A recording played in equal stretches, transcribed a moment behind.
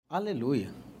Aleluia,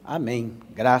 amém,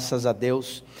 graças a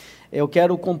Deus. Eu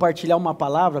quero compartilhar uma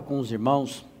palavra com os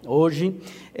irmãos hoje.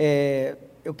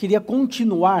 Eu queria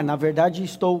continuar, na verdade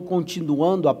estou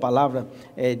continuando a palavra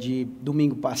de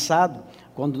domingo passado,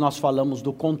 quando nós falamos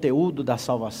do conteúdo da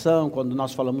salvação, quando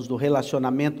nós falamos do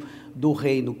relacionamento do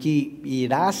reino que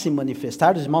irá se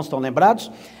manifestar. Os irmãos estão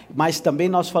lembrados? Mas também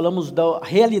nós falamos da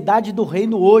realidade do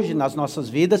reino hoje nas nossas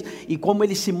vidas e como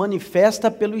ele se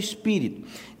manifesta pelo Espírito.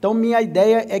 Então minha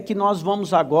ideia é que nós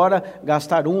vamos agora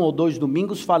gastar 1 ou 2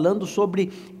 domingos falando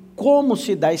sobre como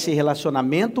se dá esse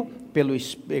relacionamento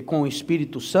com o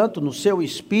Espírito Santo, no seu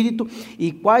Espírito, e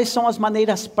quais são as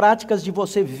maneiras práticas de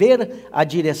você ver a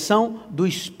direção do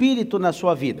Espírito na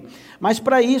sua vida. Mas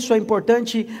para isso é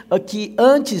importante que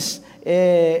antes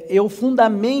eu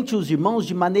fundamente os irmãos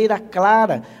de maneira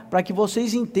clara, para que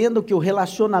vocês entendam que o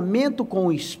relacionamento com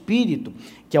o Espírito,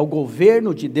 que é o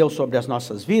governo de Deus sobre as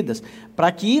nossas vidas,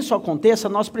 para que isso aconteça,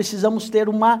 nós precisamos ter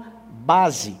uma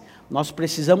base. Nós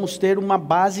precisamos ter uma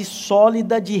base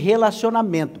sólida de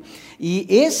relacionamento. E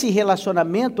esse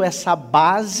relacionamento, essa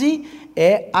base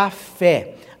é a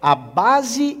fé.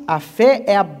 A fé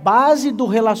é a base do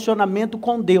relacionamento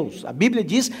com Deus. A Bíblia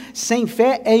diz: sem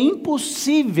fé é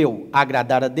impossível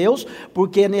agradar a Deus,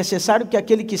 porque é necessário que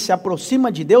aquele que se aproxima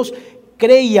de Deus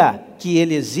creia que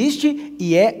Ele existe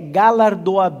e é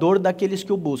galardoador daqueles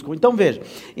que o buscam. Então veja,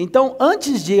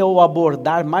 antes de eu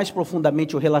abordar mais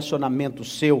profundamente o relacionamento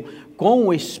seu com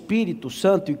o Espírito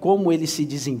Santo e como ele se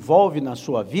desenvolve na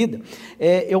sua vida,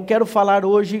 eu quero falar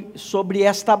hoje sobre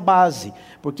esta base,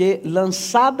 porque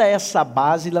lançada essa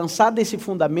base, lançado esse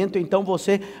fundamento, então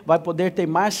você vai poder ter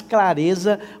mais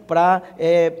clareza para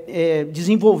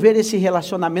desenvolver esse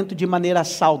relacionamento de maneira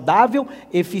saudável,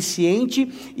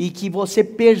 eficiente e que você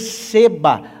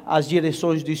perceba as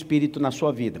direções do Espírito na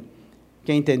sua vida.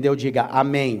 Quem entendeu, diga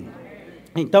amém.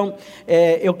 Então,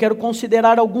 eu quero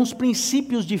considerar alguns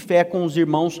princípios de fé com os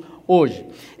irmãos hoje.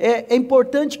 É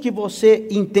importante que você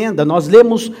entenda, nós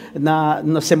lemos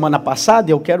na semana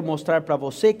passada, eu quero mostrar para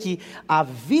você que a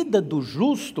vida do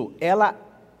justo, ela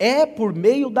é por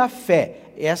meio da fé.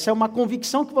 Essa é uma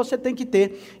convicção que você tem que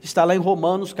ter. Está lá em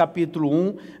Romanos capítulo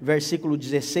 1, versículo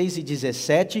 16 e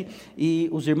 17, e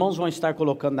os irmãos vão estar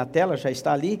colocando na tela, já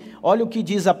está ali. Olha o que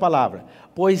diz a palavra: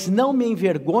 pois não me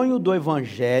envergonho do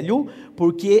Evangelho,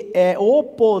 porque é o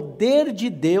poder de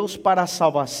Deus para a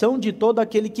salvação de todo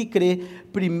aquele que crê,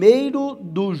 primeiro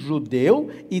do judeu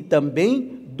e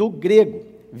também do grego,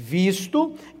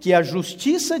 visto que a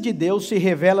justiça de Deus se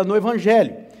revela no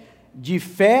Evangelho, de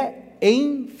fé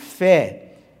em fé,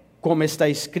 como está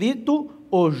escrito: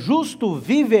 o justo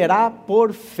viverá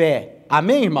por fé.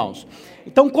 Amém, irmãos?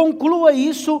 Então conclua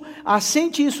isso,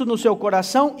 assente isso no seu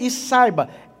coração e saiba: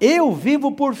 eu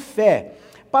vivo por fé.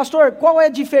 Pastor, qual é a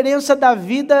diferença da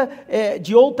vida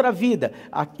de outra vida?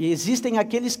 Existem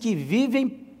aqueles que vivem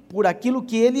por aquilo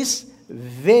que eles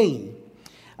veem.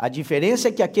 A diferença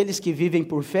é que aqueles que vivem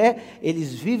por fé,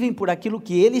 eles vivem por aquilo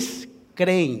que eles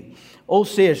creem. Ou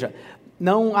seja,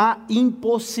 não há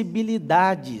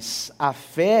impossibilidades. A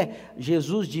fé,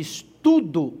 Jesus diz,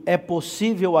 tudo é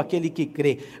possível àquele que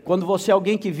crê. Quando você é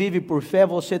alguém que vive por fé,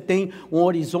 você tem um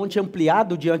horizonte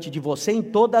ampliado diante de você em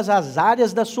todas as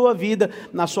áreas da sua vida,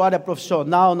 na sua área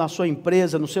profissional, na sua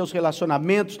empresa, nos seus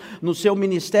relacionamentos, no seu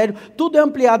ministério, tudo é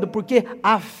ampliado, porque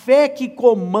a fé que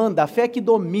comanda, a fé que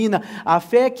domina, a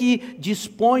fé que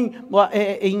dispõe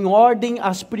em ordem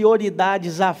as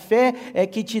prioridades, a fé é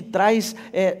que te traz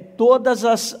todas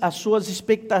as suas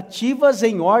expectativas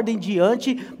em ordem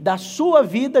diante da sua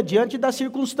vida, diante das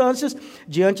circunstâncias,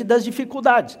 diante das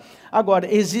dificuldades. Agora,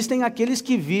 existem aqueles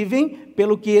que vivem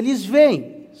pelo que eles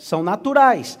veem, são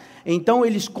naturais. Então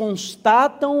eles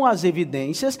constatam as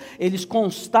evidências, eles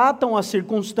constatam as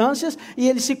circunstâncias e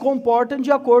eles se comportam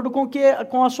de acordo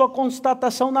com a sua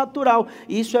constatação natural.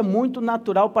 E isso é muito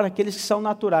natural para aqueles que são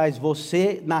naturais.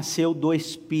 Você nasceu do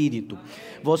Espírito.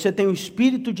 Você tem o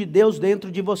Espírito de Deus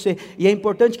dentro de você. E é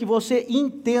importante que você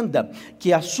entenda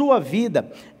que a sua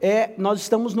vida nós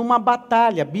estamos numa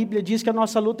batalha. A Bíblia diz que a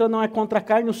nossa luta não é contra a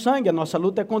carne e o sangue, a nossa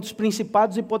luta é contra os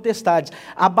principados e potestades.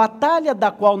 A batalha da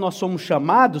qual nós somos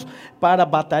chamados para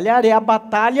batalhar é a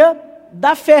batalha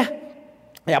da fé.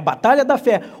 É a batalha da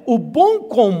fé. O bom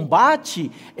combate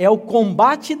é o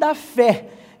combate da fé.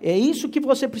 É isso que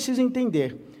você precisa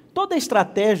entender. Toda a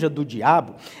estratégia do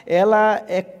diabo, ela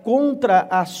é contra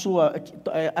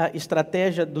a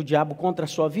estratégia do diabo contra a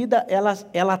sua vida,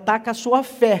 ela ataca a sua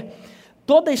fé.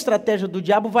 Toda a estratégia do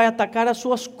diabo vai atacar as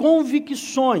suas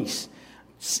convicções.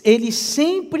 Ele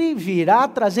sempre virá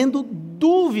trazendo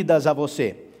dúvidas a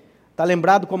você. Está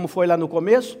lembrado como foi lá no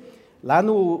começo? Lá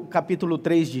no capítulo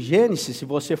 3 de Gênesis, se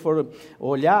você for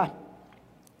olhar,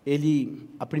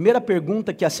 a primeira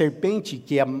pergunta que a serpente,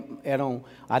 que era um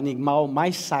animal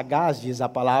mais sagaz, diz a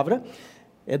palavra,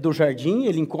 é do jardim,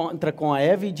 ele encontra com a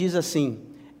Eva e diz assim: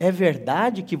 é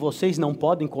verdade que vocês não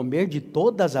podem comer de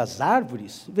todas as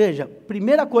árvores? Veja, a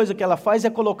primeira coisa que ela faz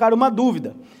é colocar uma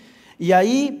dúvida. E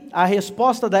aí a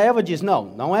resposta da Eva diz: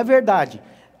 não é verdade.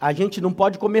 A gente não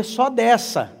pode comer só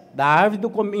dessa, da árvore do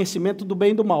conhecimento do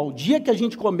bem e do mal. O dia que a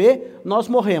gente comer, nós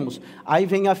morremos. Aí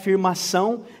vem a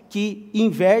afirmação que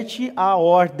inverte a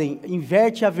ordem,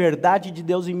 inverte a verdade de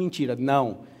Deus em mentira.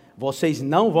 Não, vocês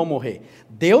não vão morrer.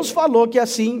 Deus falou que é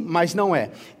assim, mas não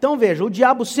é. Então veja, o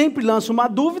diabo sempre lança uma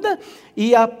dúvida,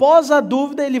 e após a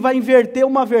dúvida ele vai inverter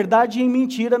uma verdade em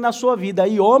mentira na sua vida.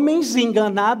 E homens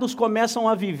enganados começam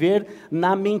a viver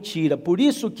na mentira. Por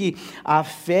isso que a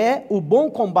fé, o bom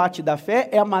combate da fé,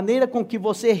 é a maneira com que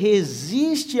você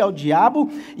resiste ao diabo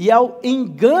e ao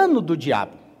engano do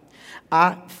diabo.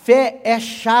 A fé é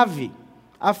chave.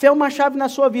 A fé é uma chave na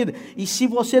sua vida. E se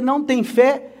você não tem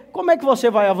fé, como é que você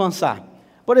vai avançar?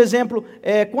 Por exemplo,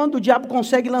 quando o diabo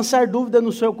consegue lançar dúvida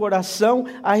no seu coração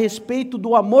a respeito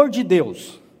do amor de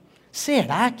Deus.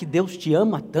 Será que Deus te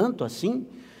ama tanto assim?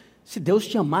 Se Deus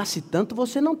te amasse tanto,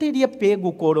 você não teria pego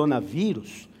o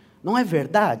coronavírus. Não é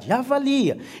verdade?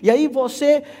 Avalia. E aí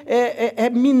você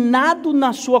é minado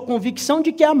na sua convicção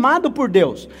de que é amado por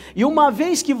Deus. E uma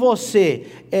vez que você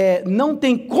não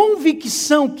tem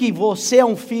convicção que você é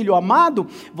um filho amado,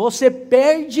 você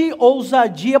perde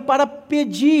ousadia para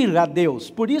pedir a Deus.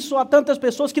 Por isso há tantas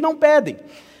pessoas que não pedem.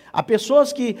 Há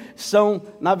pessoas que são,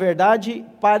 na verdade,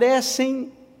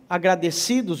 parecem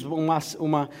agradecidos,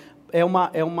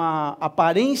 é uma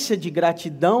aparência de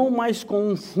gratidão, mas com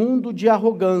um fundo de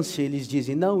arrogância. Eles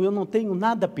dizem: não, eu não tenho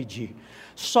nada a pedir,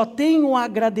 só tenho a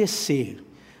agradecer.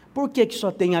 Por que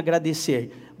só tenho a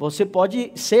agradecer? Você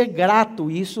pode ser grato,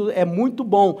 isso é muito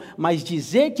bom, mas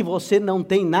dizer que você não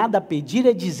tem nada a pedir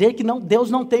é dizer que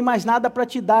Deus não tem mais nada para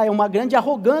te dar. É uma grande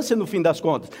arrogância no fim das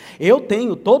contas.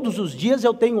 Todos os dias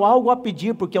eu tenho algo a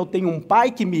pedir, porque eu tenho um pai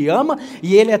que me ama,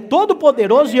 e Ele é todo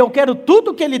poderoso, e eu quero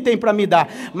tudo que Ele tem para me dar.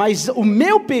 Mas o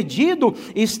meu pedido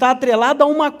está atrelado a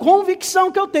uma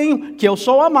convicção que eu tenho, que eu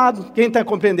sou amado. Quem está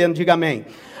compreendendo, diga amém.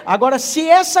 Agora, se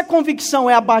essa convicção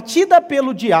é abatida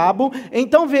pelo diabo,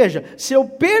 então veja, se eu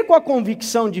perco a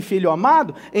convicção de filho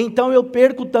amado, então eu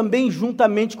perco também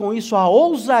juntamente com isso a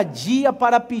ousadia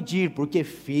para pedir, porque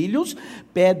filhos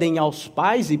pedem aos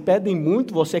pais, e pedem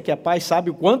muito. Você que é pai sabe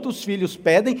o quanto os filhos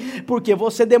pedem, porque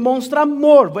você demonstra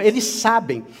amor, eles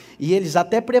sabem, e eles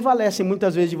até prevalecem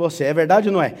muitas vezes de você, é verdade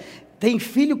ou não é? Tem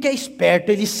filho que é esperto,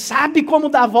 ele sabe como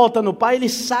dar a volta no pai, ele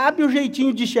sabe o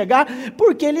jeitinho de chegar,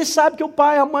 porque ele sabe que o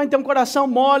pai e a mãe têm um coração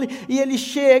mole, e ele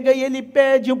chega e ele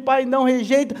pede, e o pai não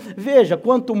rejeita. Veja,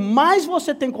 quanto mais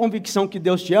você tem convicção que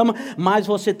Deus te ama, mais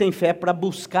você tem fé para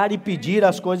buscar e pedir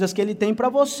as coisas que Ele tem para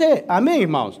você. Amém,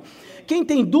 irmãos? Quem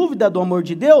tem dúvida do amor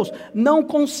de Deus, não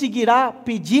conseguirá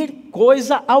pedir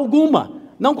coisa alguma.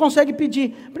 Não consegue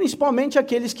pedir, principalmente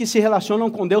aqueles que se relacionam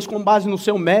com Deus com base no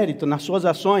seu mérito, nas suas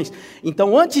ações.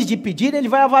 Então, antes de pedir, ele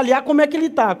vai avaliar como é que ele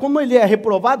está. Como ele é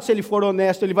reprovado, se ele for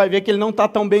honesto, ele vai ver que ele não está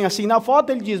tão bem assim na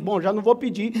foto, ele diz: bom, já não vou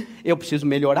pedir, eu preciso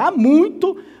melhorar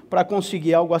muito para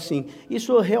conseguir algo assim.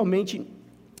 Isso realmente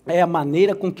é a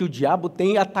maneira com que o diabo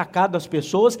tem atacado as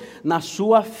pessoas na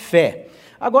sua fé.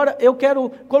 Agora, eu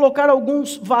quero colocar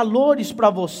alguns valores para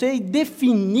você e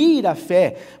definir a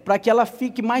fé, para que ela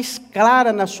fique mais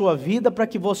clara na sua vida, para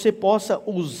que você possa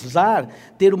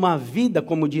ter uma vida,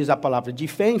 como diz a palavra, de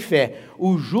fé em fé.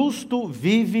 O justo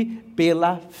vive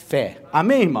pela fé.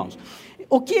 Amém, irmãos?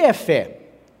 O que é fé?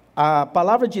 A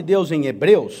palavra de Deus em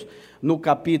Hebreus, no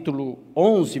capítulo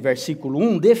 11, versículo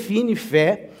 1, define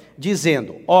fé,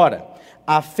 dizendo: ora,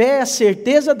 a fé é a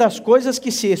certeza das coisas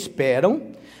que se esperam,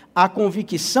 a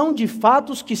convicção de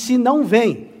fatos que se não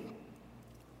veem.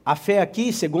 A fé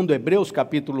aqui, segundo Hebreus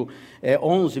capítulo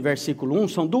 11, versículo 1,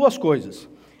 são duas coisas: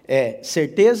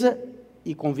 certeza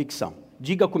e convicção.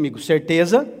 Diga comigo: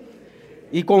 certeza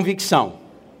e convicção.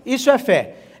 Isso é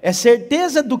fé. É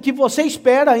certeza do que você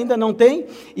espera, ainda não tem,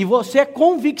 e você é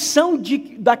convicção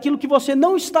daquilo que você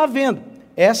não está vendo.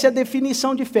 Essa é a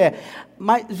definição de fé.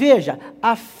 Mas veja,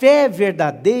 a fé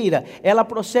verdadeira, ela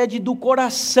procede do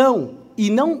coração e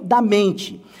não da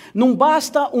mente. Não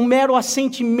basta um mero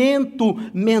assentimento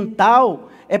mental,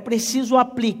 é preciso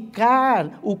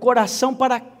aplicar o coração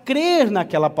para crer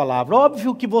naquela palavra.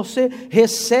 Óbvio que você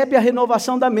recebe a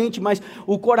renovação da mente, mas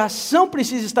o coração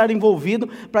precisa estar envolvido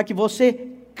para que você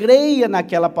creia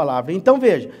naquela palavra. Então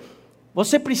veja,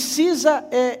 você precisa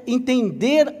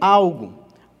entender algo.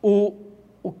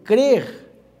 O crer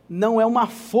não é uma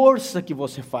força que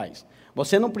você faz.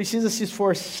 Você não precisa se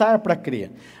esforçar para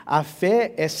crer. A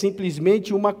fé é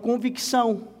simplesmente uma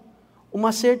convicção,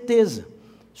 uma certeza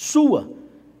sua.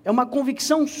 É uma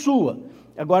convicção sua.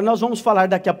 Agora nós vamos falar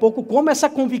daqui a pouco como essa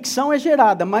convicção é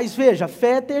gerada. Mas veja,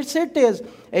 fé é ter certeza.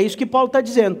 É isso que Paulo está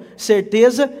dizendo.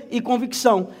 Certeza e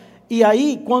convicção. E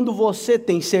aí, quando você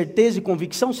tem certeza e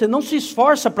convicção, você não se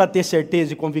esforça para ter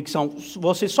certeza e convicção.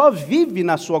 Você só vive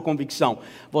na sua convicção.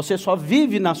 Você só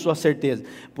vive na sua certeza.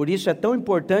 Por isso é tão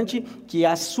importante que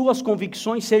as suas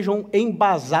convicções sejam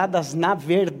embasadas na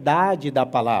verdade da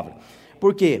palavra.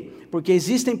 Por quê? Porque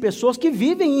existem pessoas que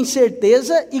vivem em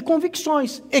certeza e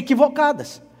convicções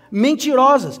equivocadas,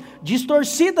 mentirosas,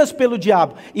 distorcidas pelo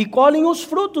diabo e colhem os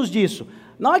frutos disso.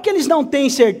 Não é que eles não têm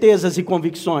certezas e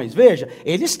convicções, veja,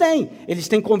 eles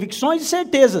têm convicções e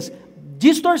certezas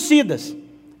distorcidas,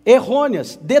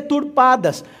 errôneas,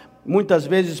 deturpadas, muitas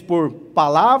vezes por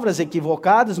palavras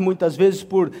equivocadas, muitas vezes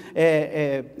por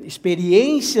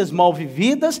experiências mal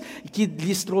vividas, que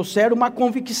lhes trouxeram uma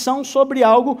convicção sobre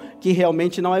algo que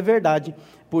realmente não é verdade.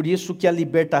 Por isso que a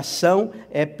libertação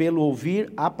é pelo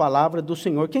ouvir a palavra do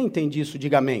Senhor. Quem entende isso,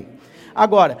 diga amém.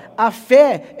 Agora, a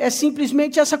fé é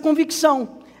simplesmente essa convicção,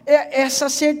 é essa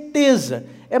certeza.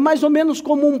 É mais ou menos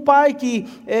como um pai que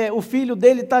o filho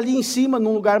dele está ali em cima,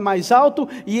 num lugar mais alto,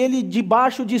 e ele de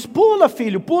baixo diz: pula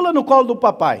filho, pula no colo do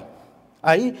papai.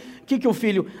 Aí, o que o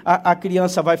filho, a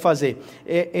criança vai fazer?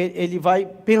 Ele vai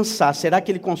pensar, será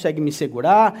que ele consegue me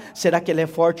segurar? Será que ele é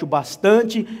forte o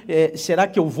bastante? Será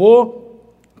que eu vou?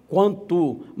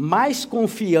 Quanto mais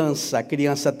confiança a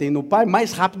criança tem no pai,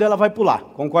 mais rápido ela vai pular.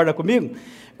 Concorda comigo?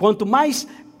 Quanto mais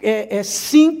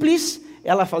simples,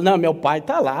 ela fala: não, meu pai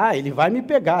está lá, ele vai me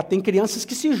pegar. Tem crianças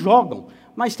que se jogam,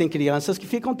 mas tem crianças que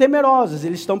ficam temerosas,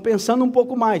 eles estão pensando um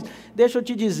pouco mais. Deixa eu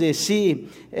te dizer,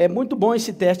 é muito bom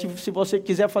esse teste se você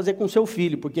quiser fazer com seu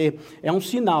filho, porque é um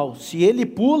sinal. Se ele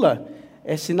pula,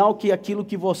 é sinal que aquilo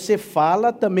que você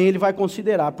fala também ele vai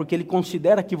considerar, porque ele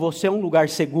considera que você é um lugar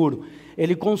seguro.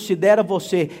 Ele considera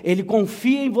você, ele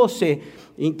confia em você.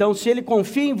 Então, se ele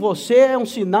confia em você, é um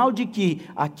sinal de que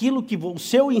aquilo que o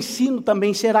seu ensino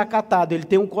também será acatado. Ele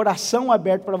tem um coração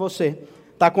aberto para você.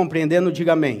 Está compreendendo?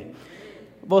 Diga amém.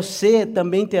 Você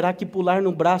também terá que pular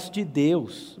no braço de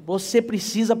Deus. Você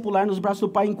precisa pular nos braços do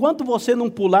Pai. Enquanto você não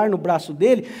pular no braço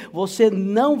dele, você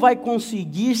não vai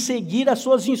conseguir seguir as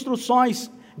suas instruções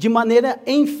de maneira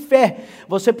em fé.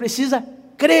 Você precisa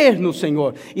crer no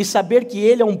Senhor e saber que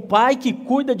Ele é um Pai que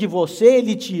cuida de você,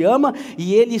 Ele te ama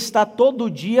e Ele está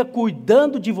todo dia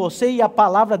cuidando de você e a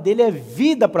palavra dEle é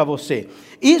vida para você.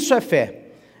 Isso é fé.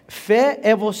 Fé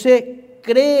é você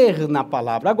crer na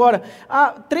palavra. Agora, há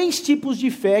 3 tipos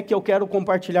de fé que eu quero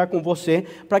compartilhar com você,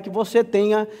 para que você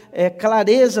tenha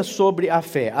clareza sobre a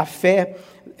fé. A fé,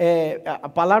 a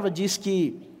palavra diz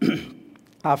que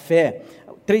a fé,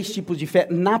 3 tipos de fé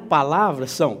na palavra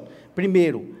são: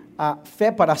 primeiro, a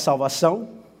fé para a salvação;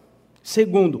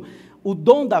 segundo, o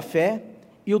dom da fé;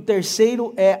 e o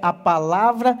terceiro é a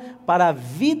palavra para a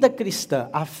vida cristã,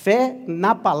 a fé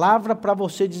na palavra para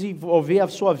você desenvolver a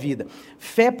sua vida.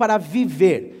 Fé para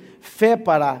viver, fé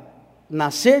para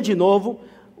nascer de novo,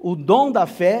 o dom da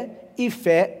fé e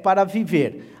fé para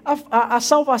viver. A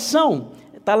salvação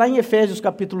está lá em Efésios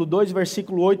capítulo 2,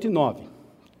 versículo 8 e 9.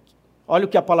 Olha o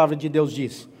que a palavra de Deus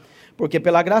diz. Porque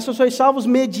pela graça sois salvos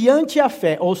mediante a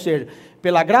fé, ou seja,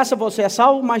 pela graça você é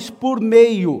salvo, mas por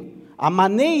meio, a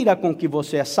maneira com que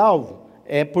você é salvo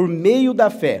é por meio da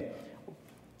fé.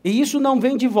 E isso não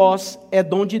vem de vós, é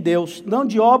dom de Deus, não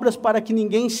de obras para que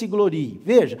ninguém se glorie.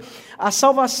 Veja, a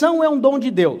salvação é um dom de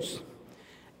Deus.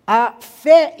 A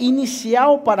fé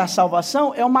inicial para a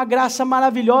salvação é uma graça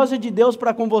maravilhosa de Deus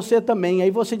para com você também.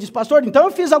 Aí você diz: pastor, então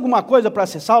eu fiz alguma coisa para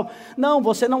ser salvo? Não,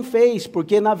 você não fez,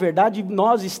 porque na verdade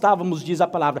nós estávamos, diz a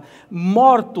palavra,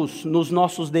 mortos nos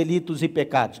nossos delitos e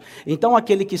pecados. Então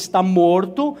aquele que está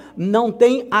morto não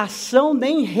tem ação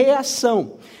nem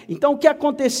reação. Então o que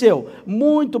aconteceu?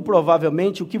 Muito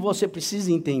provavelmente o que você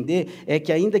precisa entender é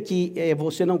que ainda que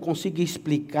você não consiga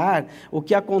explicar o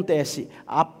que acontece,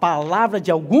 a palavra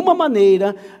de alguma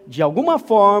maneira, de alguma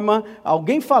forma,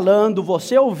 alguém falando,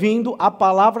 você ouvindo, a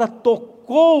palavra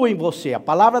tocou em você, a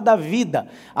palavra da vida,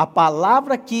 a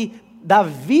palavra que dá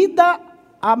vida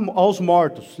aos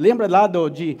mortos. Lembra lá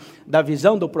da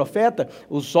visão do profeta?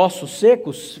 Os ossos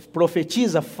secos,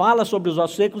 profetiza, fala sobre os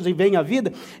ossos secos e vem a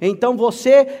vida. Então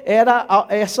você era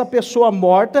essa pessoa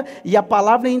morta e a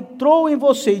palavra entrou em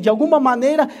você. E de alguma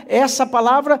maneira essa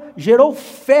palavra gerou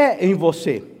fé em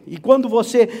você. E quando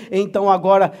você então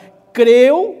agora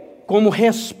creu, como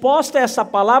resposta a essa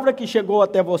palavra que chegou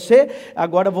até você,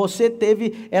 agora você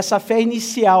teve essa fé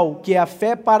inicial, que é a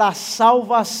fé para a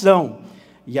salvação.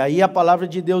 E aí a palavra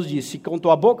de Deus diz: se com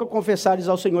tua boca confessares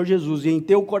ao Senhor Jesus e em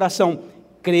teu coração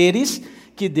creres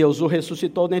que Deus o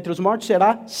ressuscitou dentre os mortos,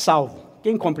 será salvo.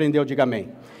 Quem compreendeu, diga amém.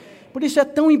 Por isso é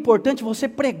tão importante você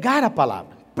pregar a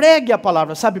palavra. Pregue a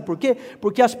palavra, sabe por quê?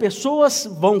 Porque as pessoas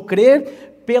vão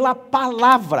crer pela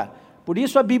palavra. Por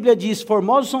isso a Bíblia diz: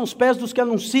 formosos são os pés dos que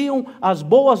anunciam as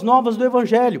boas novas do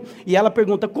Evangelho. E ela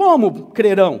pergunta: como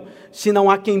crerão, se não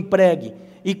há quem pregue?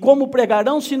 E como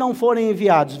pregarão, se não forem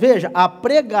enviados? Veja, a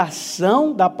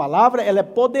pregação da palavra, ela é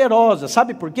poderosa.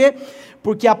 Sabe por quê?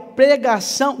 Porque a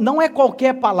pregação não é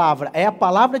qualquer palavra, é a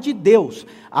palavra de Deus.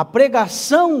 A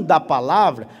pregação da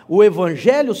palavra, o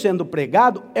Evangelho sendo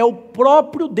pregado, é o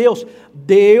próprio Deus.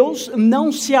 Deus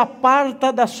não se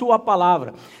aparta da sua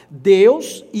palavra.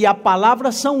 Deus e a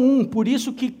palavra são um. Por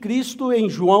isso que Cristo em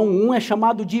João 1 é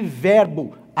chamado de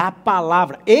verbo. A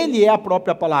palavra, Ele é a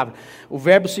própria palavra. O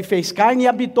verbo se fez carne e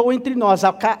habitou entre nós,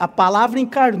 a palavra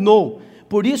encarnou.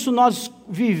 Por isso nós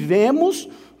vivemos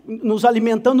nos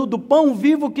alimentando do pão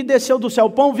vivo que desceu do céu.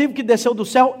 O pão vivo que desceu do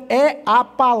céu é a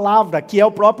palavra, que é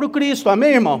o próprio Cristo,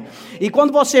 amém, irmão? E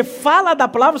quando você fala da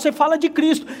palavra, você fala de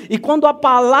Cristo. E quando a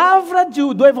palavra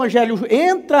do Evangelho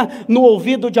entra no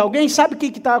ouvido de alguém, sabe o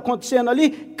que está acontecendo ali?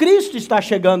 Cristo está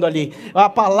chegando ali, a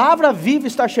palavra viva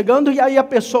está chegando, e aí a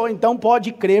pessoa então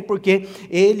pode crer, porque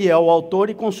Ele é o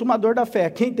autor e consumador da fé.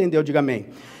 Quem entendeu, diga amém.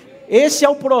 Esse é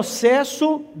o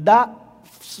processo da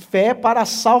fé para a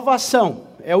salvação.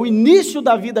 É o início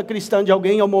da vida cristã de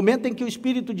alguém, é o momento em que o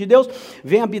Espírito de Deus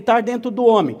vem habitar dentro do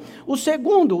homem. O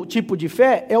segundo tipo de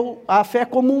fé é a fé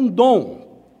como um dom.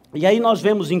 E aí nós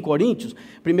vemos em Coríntios,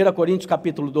 1 Coríntios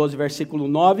capítulo 12, versículo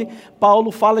 9,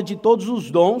 Paulo fala de todos os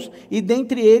dons, e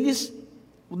dentre eles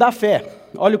o da fé.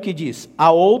 Olha o que diz: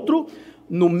 a outro,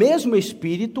 no mesmo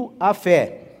Espírito, a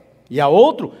fé. E a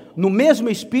outro, no mesmo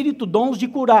Espírito, dons de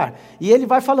curar. E ele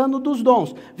vai falando dos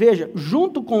dons. Veja,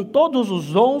 junto com todos os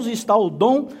dons está o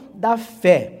dom da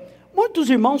fé. Muitos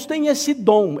irmãos têm esse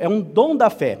dom, é um dom da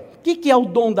fé. O que é o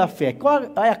dom da fé? Qual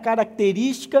é a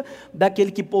característica daquele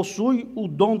que possui o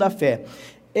dom da fé?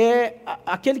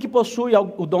 Aquele que possui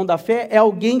o dom da fé é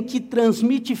alguém que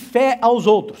transmite fé aos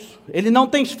outros. Ele não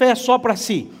tem fé só para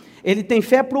si. Ele tem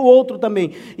fé para o outro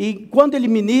também, e quando ele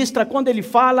ministra, quando ele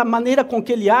fala, a maneira com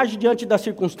que ele age diante das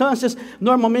circunstâncias,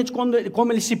 normalmente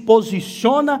como ele se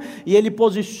posiciona, e ele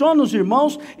posiciona os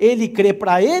irmãos, ele crê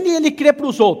para ele e ele crê para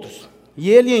os outros. E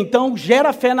ele então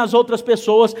gera fé nas outras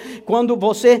pessoas. Quando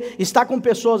você está com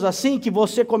pessoas assim, que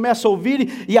você começa a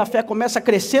ouvir e a fé começa a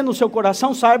crescer no seu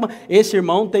coração, saiba, esse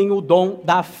irmão tem o dom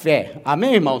da fé.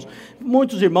 Amém, irmãos?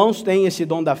 Muitos irmãos têm esse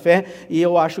dom da fé, e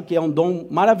eu acho que é um dom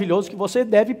maravilhoso que você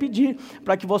deve pedir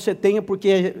para que você tenha,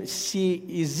 porque se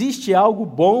existe algo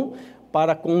bom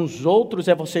para com os outros,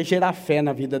 é você gerar fé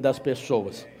na vida das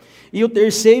pessoas. E o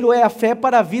terceiro é a fé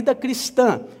para a vida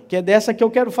cristã, que é dessa que eu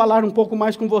quero falar um pouco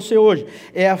mais com você hoje.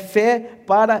 É a fé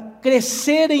para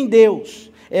crescer em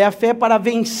Deus, é a fé para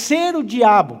vencer o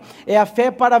diabo, é a fé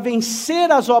para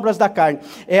vencer as obras da carne,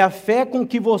 é a fé com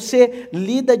que você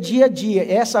lida dia a dia,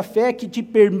 é essa fé que te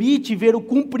permite ver o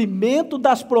cumprimento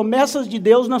das promessas de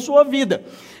Deus na sua vida.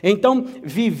 Então,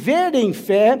 viver em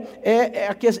fé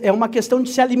é uma questão de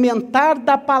se alimentar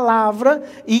da palavra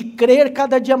e crer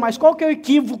cada dia mais. Qual que é o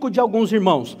equívoco de alguns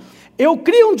irmãos? Eu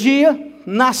criei um dia,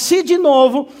 nasci de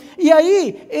novo, e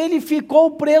aí ele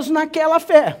ficou preso naquela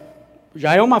fé.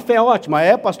 Já é uma fé ótima,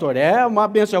 pastor, é uma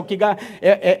bênção,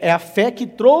 é a fé que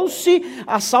trouxe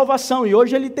a salvação, e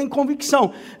hoje ele tem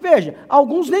convicção. Veja,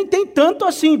 alguns nem tem tanto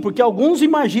assim, porque alguns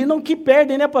imaginam que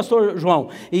perdem, né, pastor João?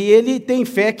 E ele tem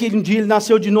fé que um dia ele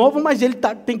nasceu de novo, mas ele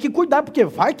tem que cuidar, porque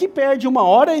vai que perde, uma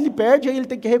hora ele perde, aí ele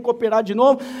tem que recuperar de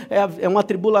novo. É uma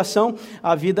tribulação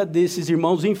a vida desses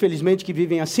irmãos, infelizmente, que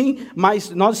vivem assim, mas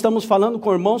nós estamos falando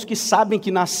com irmãos que sabem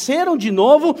que nasceram de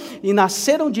novo, e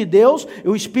nasceram de Deus, e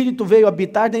o Espírito veio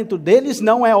habitar dentro deles,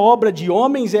 não é obra de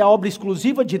homens, é obra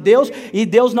exclusiva de Deus, e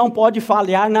Deus não pode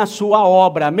falhar na sua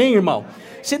obra, amém, irmão?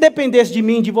 Se dependesse de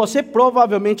mim e de você,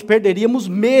 provavelmente perderíamos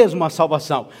mesmo a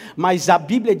salvação, mas a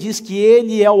Bíblia diz que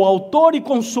Ele é o autor e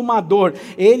consumador,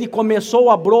 Ele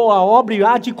começou a obra e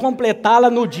há de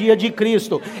completá-la no dia de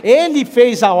Cristo. Ele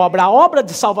fez a obra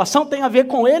de salvação tem a ver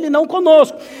com Ele, não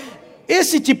conosco.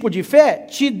 Esse tipo de fé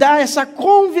te dá essa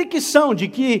convicção de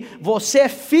que você é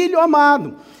filho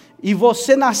amado, e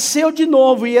você nasceu de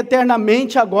novo e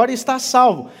eternamente agora está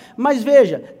salvo. Mas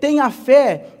veja, tenha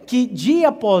fé que dia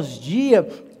após dia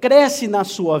cresce na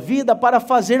sua vida para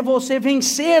fazer você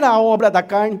vencer a obra da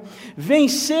carne,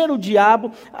 vencer o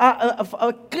diabo,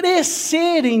 a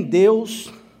crescer em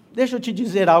Deus. Deixa eu te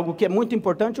dizer algo que é muito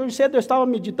importante. Hoje cedo eu estava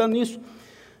meditando nisso.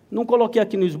 Não coloquei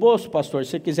aqui no esboço, pastor,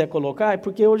 se você quiser colocar, é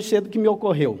porque hoje cedo que me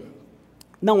ocorreu.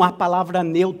 Não há palavra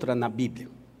neutra na Bíblia.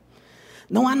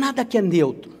 Não há nada que é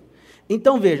neutro.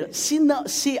 Então veja,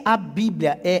 se a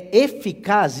Bíblia é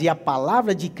eficaz e a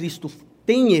palavra de Cristo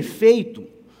tem efeito,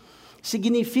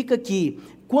 significa que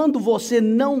quando você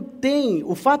não tem,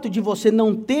 o fato de você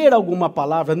não ter alguma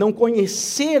palavra, não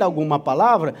conhecer alguma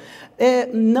palavra,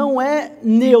 não é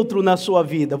neutro na sua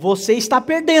vida, você está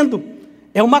perdendo.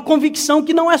 É uma convicção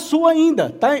que não é sua ainda,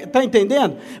 tá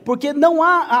entendendo? Porque não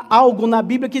há algo na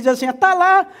Bíblia que diz assim, está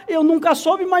lá, eu nunca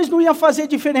soube, mas não ia fazer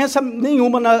diferença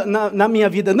nenhuma na minha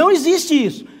vida. Não existe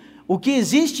isso. O que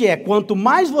existe é, quanto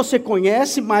mais você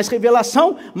conhece, mais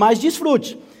revelação, mais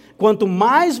desfrute. Quanto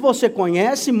mais você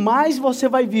conhece, mais você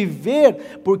vai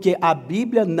viver, porque a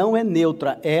Bíblia não é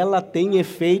neutra, ela tem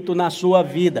efeito na sua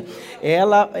vida.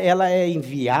 Ela é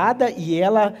enviada e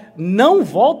ela não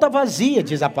volta vazia,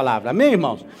 diz a palavra. Amém,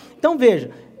 irmãos? Então veja,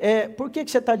 por que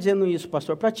você está dizendo isso,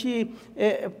 pastor? Para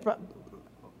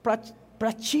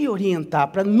te orientar,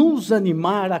 para nos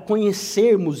animar a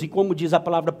conhecermos e, como diz a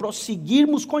palavra,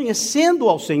 prosseguirmos conhecendo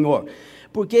ao Senhor.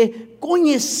 Porque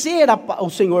conhecer o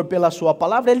Senhor pela sua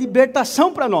palavra é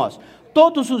libertação para nós,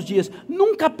 todos os dias.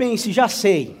 Nunca pense, já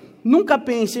sei, nunca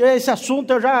pense, esse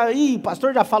assunto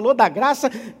pastor já falou da graça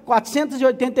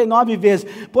 489 vezes.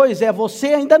 Pois é, você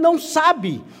ainda não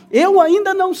sabe, eu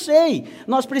ainda não sei,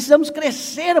 nós precisamos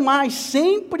crescer mais,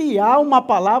 sempre há uma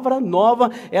palavra nova,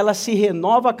 ela se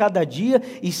renova a cada dia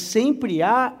e sempre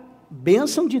há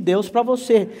bênção de Deus para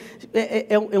você.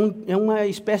 É uma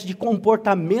espécie de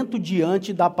comportamento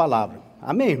diante da palavra.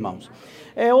 Amém, irmãos?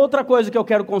 Outra coisa que eu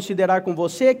quero considerar com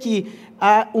você é que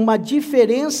há uma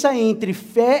diferença entre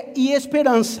fé e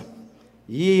esperança.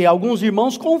 E alguns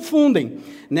irmãos confundem,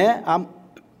 né?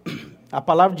 A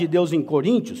palavra de Deus em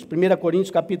Coríntios, 1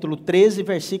 Coríntios capítulo 13,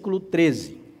 versículo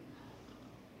 13.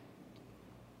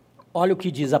 Olha o que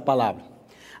diz a palavra.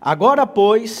 Agora,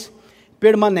 pois,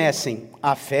 permanecem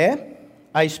a fé,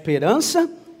 a esperança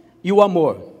e o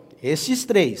amor. Esses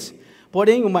três.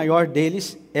 Porém, o maior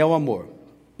deles é o amor.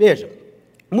 Veja,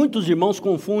 muitos irmãos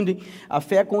confundem a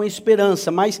fé com a esperança,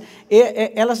 mas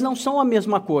elas não são a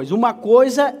mesma coisa. Uma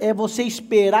coisa é você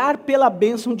esperar pela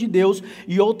bênção de Deus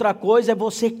e outra coisa é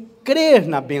você crer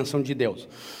na bênção de Deus.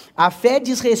 A fé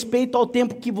diz respeito ao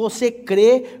tempo que você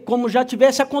crê como já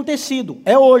tivesse acontecido.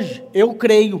 É hoje, eu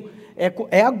creio.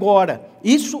 É agora,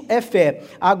 isso é fé.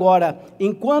 Agora,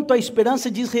 enquanto a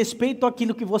esperança diz respeito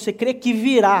àquilo que você crê que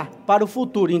virá para o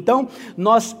futuro. Então,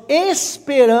 nós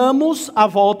esperamos a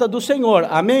volta do Senhor,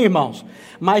 amém, irmãos?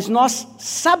 Mas nós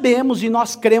sabemos e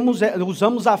nós cremos,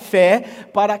 usamos a fé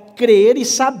para crer e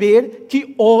saber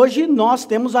que hoje nós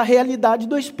temos a realidade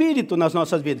do Espírito nas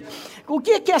nossas vidas. O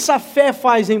que essa fé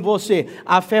faz em você?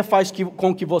 A fé faz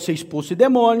com que você expulse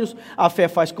demônios, a fé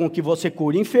faz com que você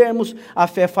cure enfermos, a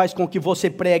fé faz com que você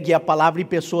pregue a palavra e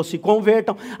pessoas se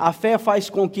convertam, a fé faz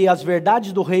com que as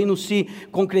verdades do reino se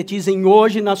concretizem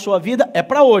hoje na sua vida, é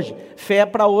para hoje. Fé é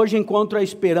para hoje, enquanto a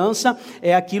esperança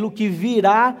é aquilo que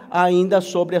virá ainda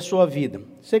sobre a sua vida.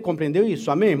 Você compreendeu isso?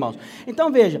 Amém, irmãos?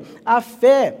 Então veja, a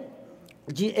fé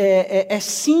é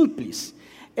simples,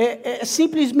 é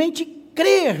simplesmente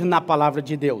crer na palavra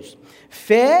de Deus.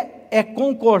 Fé é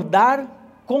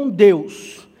concordar com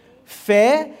Deus.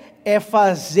 Fé é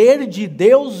fazer de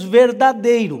Deus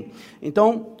verdadeiro.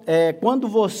 Então, quando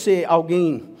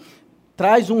alguém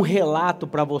traz um relato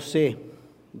para você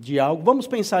de algo, vamos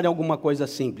pensar em alguma coisa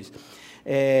simples.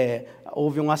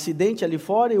 Houve um acidente ali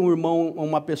fora e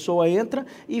uma pessoa entra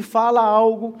e fala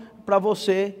algo para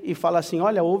você e fala assim,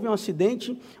 olha, houve um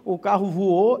acidente, o carro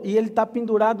voou e ele está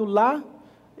pendurado lá.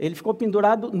 Ele ficou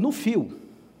pendurado no fio.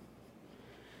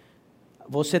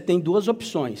 Você tem duas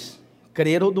opções,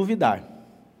 crer ou duvidar.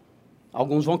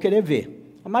 Alguns vão querer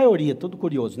ver, a maioria, tudo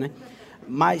curioso, né?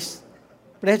 Mas,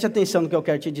 preste atenção no que eu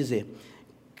quero te dizer.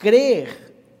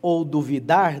 Crer ou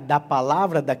duvidar da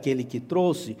palavra daquele que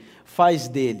trouxe, faz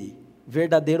dele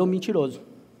verdadeiro ou mentiroso.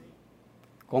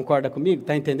 Concorda comigo?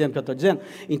 Está entendendo o que eu estou dizendo?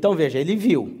 Então veja, ele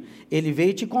viu, ele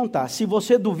veio te contar. Se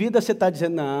você duvida, você está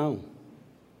dizendo, não,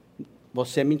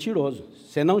 você é mentiroso,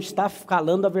 você não está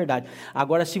falando a verdade.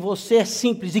 Agora, se você é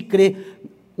simples e crê,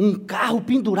 um carro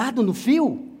pendurado no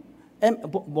fio,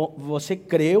 você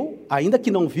creu, ainda que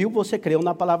não viu, você creu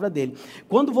na palavra dele.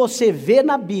 Quando você vê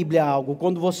na Bíblia algo,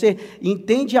 quando você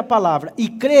entende a palavra e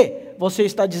crê, você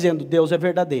está dizendo, Deus é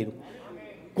verdadeiro.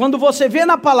 Quando você vê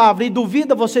na palavra e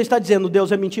duvida, você está dizendo,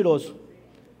 Deus é mentiroso.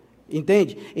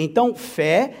 Entende? Então,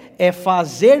 fé é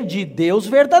fazer de Deus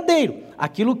verdadeiro,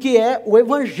 aquilo que é o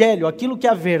Evangelho, aquilo que é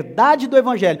a verdade do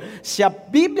Evangelho. Se a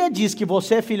Bíblia diz que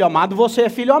você é filho amado, você é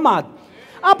filho amado.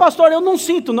 Ah, pastor, eu não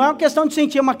sinto. Não é uma questão de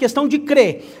sentir, é uma questão de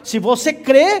crer. Se você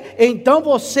crê, então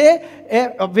você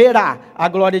verá a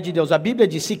glória de Deus. A Bíblia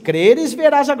diz, se creres,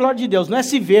 verás a glória de Deus. Não é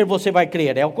se ver, você vai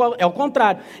crer, é o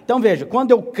contrário. Então veja, quando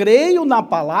eu creio na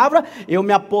palavra, eu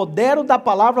me apodero da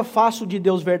palavra, faço de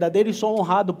Deus verdadeiro e sou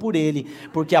honrado por Ele.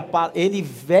 Porque Ele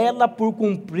vela por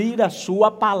cumprir a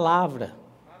sua palavra.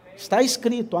 Está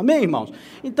escrito, amém, irmãos?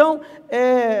 Então,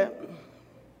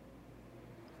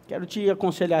 quero te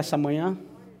aconselhar essa manhã.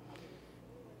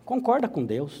 Concorda com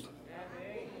Deus.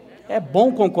 É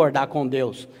bom concordar com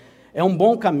Deus. É um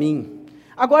bom caminho.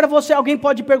 Agora alguém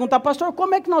pode perguntar, pastor,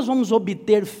 como é que nós vamos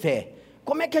obter fé?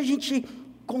 Como é que a gente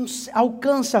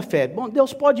alcança a fé? Bom,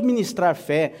 Deus pode ministrar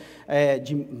fé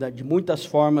de muitas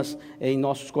formas em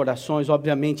nossos corações.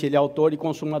 Obviamente, Ele é autor e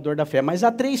consumador da fé. Mas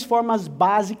há 3 formas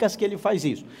básicas que Ele faz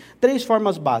isso. 3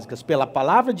 formas básicas. Pela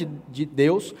palavra de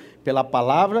Deus, pela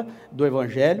palavra do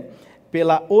Evangelho,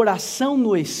 pela oração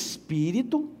no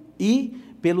Espírito e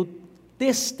pelo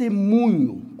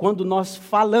testemunho, quando nós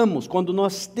falamos, quando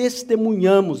nós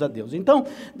testemunhamos a Deus. Então,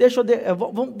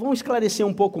 vamos esclarecer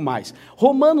um pouco mais.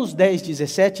 Romanos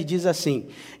 10:17 diz assim,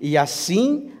 e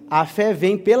assim a fé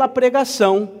vem pela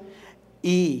pregação,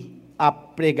 e a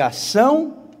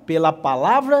pregação pela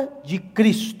palavra de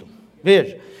Cristo.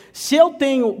 Veja, se eu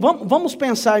tenho, vamos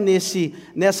pensar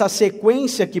nessa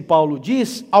sequência que Paulo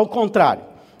diz, ao contrário.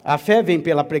 A fé vem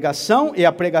pela pregação e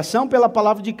a pregação pela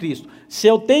palavra de Cristo. Se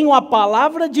eu tenho a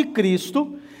palavra de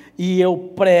Cristo e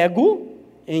eu prego,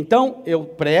 então eu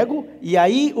prego, e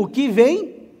aí o que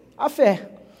vem? A fé.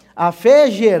 A fé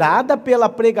é gerada pela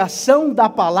pregação da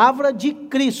palavra de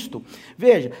Cristo.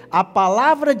 Veja, a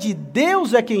palavra de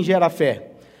Deus é quem gera a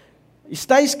fé.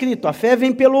 Está escrito, a fé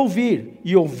vem pelo ouvir,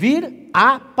 e ouvir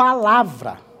a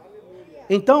palavra.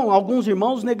 Então, alguns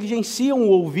irmãos negligenciam o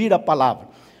ouvir a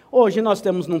palavra. Hoje nós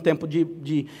temos num tempo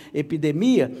de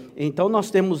epidemia, então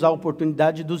nós temos a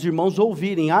oportunidade dos irmãos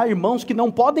ouvirem. Há irmãos que não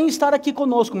podem estar aqui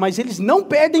conosco, mas eles não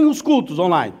perdem os cultos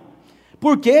online.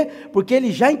 Por quê? Porque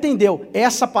ele já entendeu,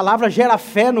 essa palavra gera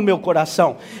fé no meu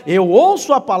coração. Eu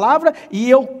ouço a palavra e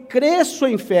eu cresço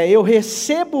em fé, eu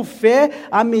recebo fé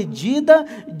à medida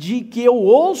de que eu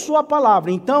ouço a palavra.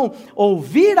 Então,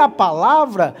 ouvir a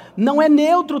palavra não é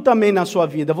neutro também na sua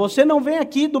vida. Você não vem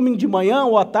aqui domingo de manhã,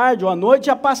 ou à tarde, ou à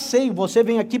noite a passeio, você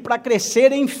vem aqui para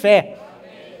crescer em fé.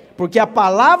 Porque a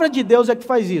palavra de Deus é que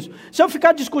faz isso. Se eu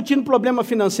ficar discutindo problema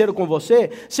financeiro com você,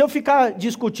 se eu ficar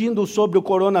discutindo sobre o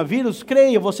coronavírus,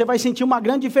 creia, você vai sentir uma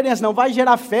grande diferença. Não vai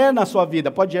gerar fé na sua vida,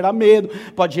 pode gerar medo,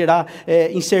 pode gerar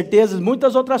incertezas,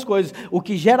 muitas outras coisas. O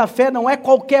que gera fé não é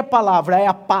qualquer palavra, é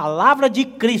a palavra de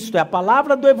Cristo, é a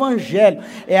palavra do Evangelho,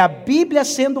 é a Bíblia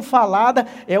sendo falada,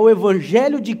 é o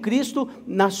Evangelho de Cristo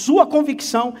na sua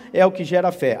convicção, é o que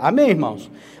gera fé. Amém, irmãos?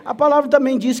 A palavra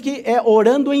também diz que é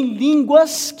orando em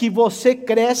línguas que você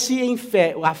cresce em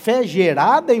fé. A fé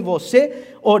gerada em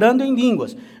você, orando em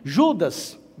línguas.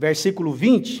 Judas, versículo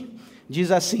 20,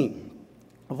 diz assim,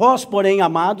 vós, porém,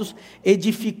 amados,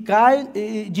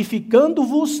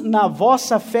 edificando-vos na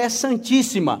vossa fé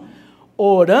santíssima,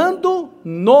 orando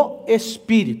no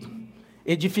Espírito.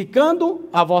 Edificando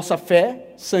a vossa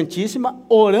fé santíssima,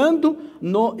 orando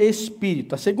no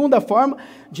Espírito. A segunda forma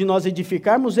de nós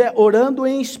edificarmos é orando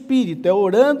em Espírito, é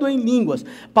orando em línguas.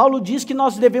 Paulo diz que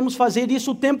nós devemos fazer isso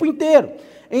o tempo inteiro.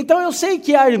 Então eu sei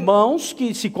que há irmãos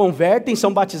que se convertem,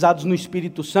 são batizados no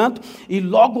Espírito Santo e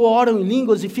logo oram em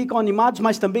línguas e ficam animados,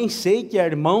 mas também sei que há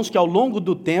irmãos que ao longo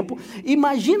do tempo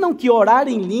imaginam que orar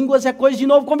em línguas é coisa de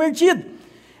novo convertido.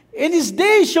 Eles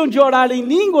deixam de orar em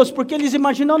línguas porque eles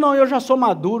imaginam, não, eu já sou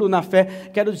maduro na fé.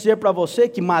 Quero dizer para você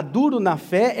que maduro na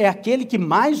fé é aquele que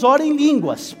mais ora em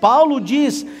línguas. Paulo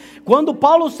diz, quando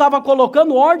Paulo estava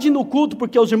colocando ordem no culto,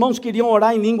 porque os irmãos queriam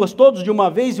orar em línguas todos de uma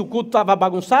vez e o culto estava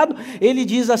bagunçado, ele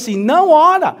diz assim, não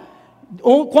ora.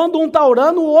 Quando um está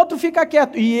orando, o outro fica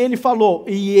quieto. E ele falou,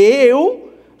 e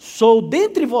eu sou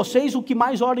dentre vocês o que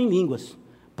mais ora em línguas.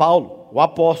 Paulo, o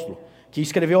apóstolo, que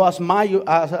escreveu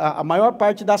a maior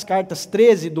parte das cartas,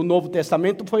 13 do Novo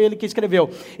Testamento, foi ele que escreveu.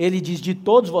 Ele diz, de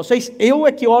todos vocês, eu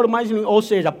é que oro mais em línguas. Ou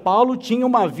seja, Paulo tinha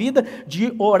uma vida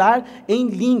de orar em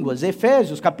línguas.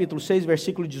 Efésios, capítulo 6,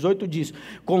 versículo 18, diz,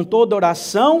 com toda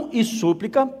oração e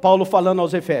súplica, Paulo falando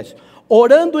aos Efésios,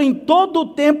 orando em todo o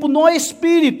tempo no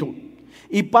Espírito,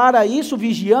 e para isso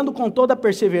vigiando com toda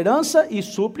perseverança e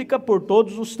súplica por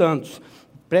todos os santos.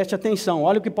 Preste atenção,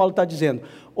 olha o que Paulo está dizendo.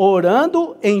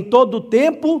 Orando em todo o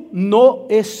tempo no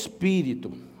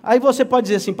Espírito. Aí você pode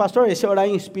dizer assim, pastor, esse orar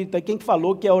em espírito aí, quem que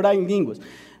falou que é orar em línguas?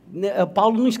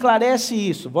 Paulo não esclarece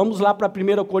isso. Vamos lá para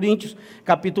 1 Coríntios,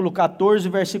 capítulo 14,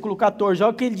 versículo 14.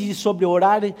 Olha o que ele diz sobre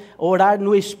orar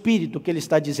no Espírito, que ele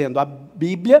está dizendo. A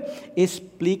Bíblia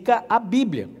explica a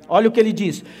Bíblia. Olha o que ele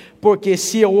diz. Porque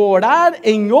se eu orar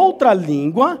em outra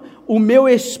língua, o meu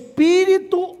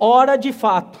espírito ora de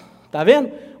fato. Está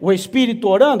vendo? O Espírito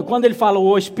orando, quando ele fala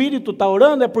o Espírito está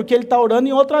orando, é porque ele está orando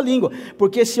em outra língua.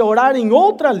 Porque se orar em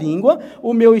outra língua,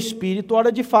 o meu Espírito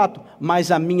ora de fato,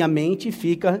 mas a minha mente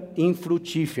fica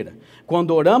infrutífera. Quando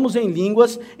oramos em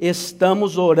línguas,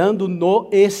 estamos orando no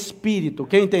Espírito.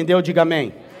 Quem entendeu, diga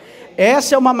amém.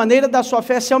 Essa é uma maneira da sua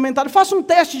fé ser aumentada. Faça um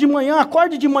teste de manhã,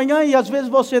 acorde de manhã e às vezes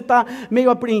você está meio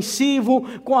apreensivo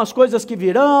com as coisas que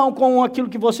virão, com aquilo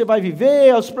que você vai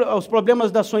viver, os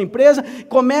problemas da sua empresa.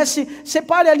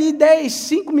 Separe ali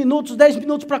 5 minutos, 10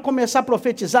 minutos para começar a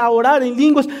profetizar, a orar em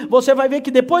línguas. Você vai ver que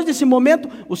depois desse momento,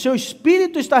 o seu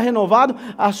espírito está renovado,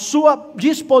 a sua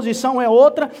disposição é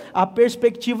outra, a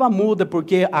perspectiva muda,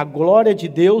 porque a glória de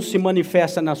Deus se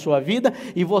manifesta na sua vida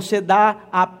e você dá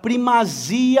a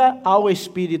primazia ao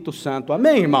Espírito Santo.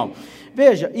 Amém, irmão?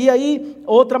 Veja, e aí,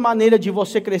 outra maneira de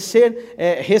você crescer,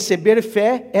 receber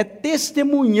fé, é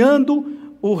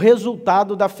testemunhando o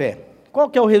resultado da fé. Qual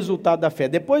que é o resultado da fé?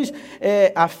 Depois,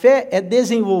 a fé é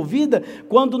desenvolvida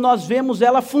quando nós vemos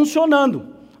ela funcionando.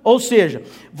 Ou seja,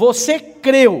 você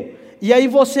creu, e aí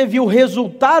você viu o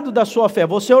resultado da sua fé.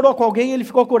 Você orou com alguém e ele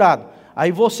ficou curado.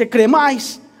 Aí você crê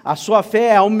mais. A sua fé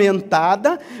é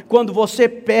aumentada quando você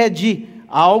pede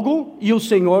algo e o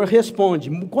Senhor responde.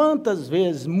 Quantas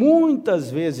vezes,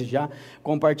 muitas vezes já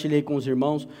compartilhei com os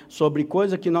irmãos sobre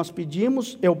coisa que nós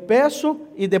pedimos, eu peço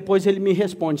e depois ele me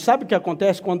responde. Sabe o que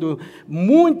acontece quando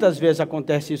muitas vezes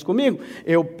acontece isso comigo?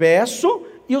 Eu peço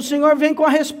e o Senhor vem com a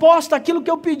resposta àquilo que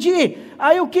eu pedi.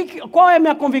 Aí qual é a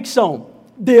minha convicção?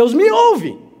 Deus me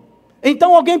ouve.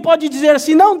 Então alguém pode dizer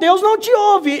assim, não, Deus não te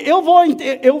ouve, eu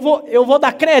vou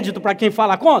dar crédito para quem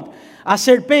fala contra. A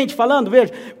serpente falando,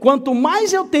 veja, quanto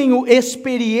mais eu tenho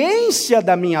experiência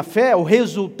da minha fé, o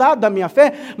resultado da minha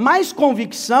fé, mais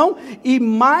convicção e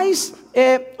mais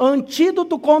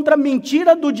antídoto contra a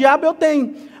mentira do diabo eu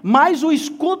tenho. Mais o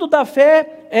escudo da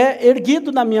fé é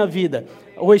erguido na minha vida.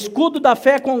 O escudo da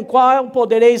fé com o qual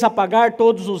podereis apagar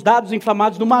todos os dados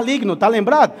inflamados do maligno, está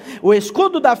lembrado? O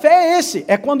escudo da fé é esse,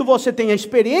 é quando você tem a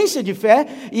experiência de fé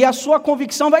e a sua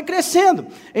convicção vai crescendo.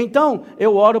 Então,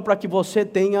 eu oro para que você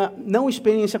tenha, não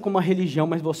experiência com uma religião,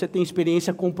 mas você tenha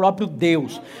experiência com o próprio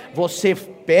Deus. Você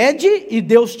pede e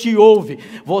Deus te ouve.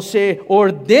 Você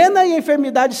ordena e a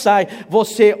enfermidade sai.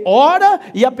 Você ora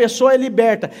e a pessoa é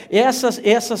liberta.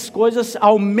 Essas coisas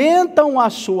aumentam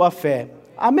a sua fé.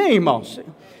 Amém, irmãos?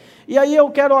 E aí eu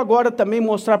quero agora também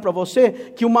mostrar para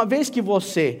você que uma vez que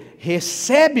você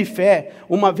recebe fé,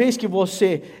 uma vez que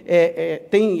você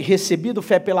tem recebido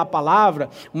fé pela palavra,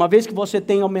 uma vez que você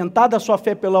tem aumentado a sua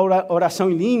fé pela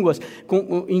oração em línguas,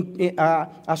 com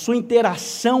a sua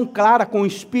interação clara com o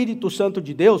Espírito Santo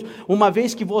de Deus, uma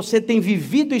vez que você tem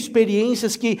vivido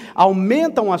experiências que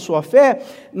aumentam a sua fé,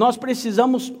 nós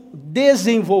precisamos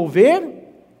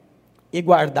desenvolver e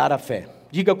guardar a fé.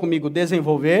 Diga comigo,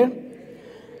 desenvolver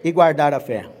e guardar a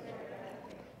fé.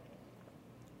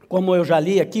 Como eu já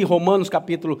li aqui, Romanos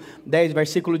capítulo 10,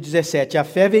 versículo 17. A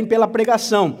fé vem pela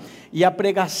pregação, e a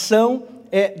pregação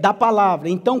é da palavra.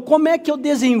 Então, como é que eu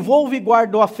desenvolvo e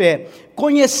guardo a fé?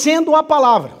 Conhecendo a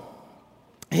palavra.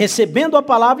 Recebendo a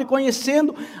palavra e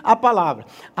conhecendo a palavra.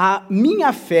 A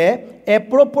minha fé é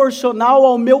proporcional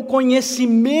ao meu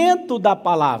conhecimento da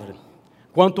palavra.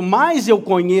 Quanto mais eu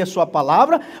conheço a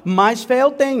palavra, mais fé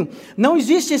eu tenho. Não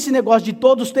existe esse negócio de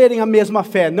todos terem a mesma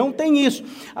fé, não tem isso,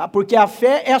 porque a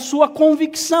fé é a sua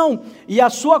convicção, e a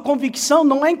sua convicção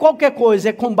não é em qualquer coisa,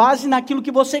 é com base naquilo que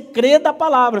você crê da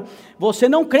palavra. Você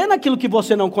não crê naquilo que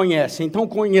você não conhece, então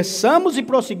conheçamos e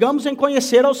prossigamos em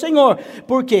conhecer ao Senhor,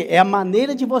 porque é a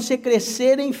maneira de você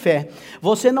crescer em fé.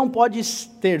 Você não pode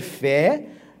ter fé,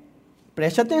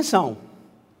 preste atenção,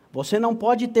 você não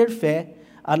pode ter fé,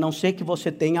 a não ser que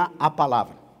você tenha a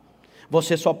palavra.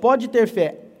 Você só pode ter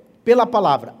fé pela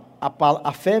palavra.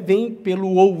 A fé vem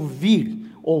pelo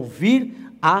ouvir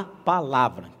a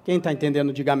palavra. Quem está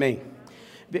entendendo, diga amém.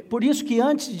 Por isso que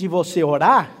antes de você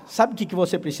orar, sabe o que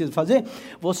você precisa fazer?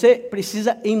 Você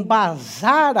precisa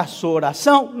embasar a sua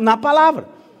oração na palavra.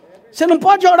 Você não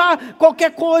pode orar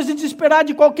qualquer coisa, desesperar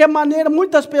de qualquer maneira.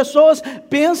 Muitas pessoas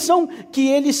pensam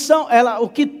que o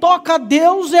que toca a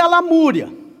Deus é a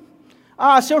lamúria.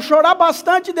 Se eu chorar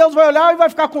bastante, Deus vai olhar e vai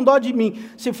ficar com dó de mim.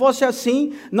 Se fosse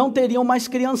assim, não teriam mais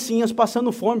criancinhas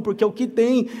passando fome, porque o que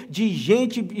tem de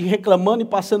gente reclamando e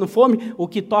passando fome, o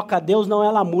que toca a Deus não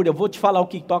é lamúria. Eu vou te falar o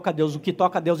que toca a Deus. O que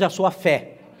toca a Deus é a sua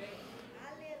fé.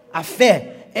 A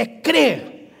fé é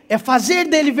crer, é fazer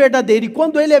dele verdadeiro, e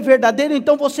quando ele é verdadeiro,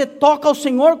 então você toca ao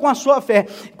Senhor com a sua fé.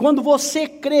 Quando você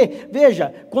crê,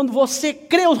 veja, quando você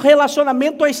crê, o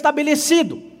relacionamento é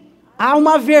estabelecido. Há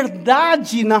uma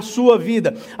verdade na sua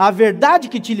vida. A verdade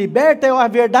que te liberta é a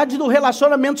verdade do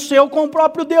relacionamento seu com o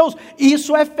próprio Deus.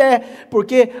 Isso é fé,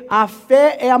 porque a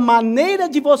fé é a maneira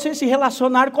de você se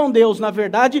relacionar com Deus. Na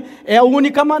verdade, é a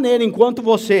única maneira. Enquanto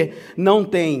você não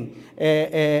tem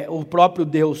o próprio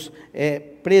Deus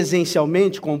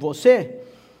presencialmente com você.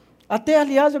 Até,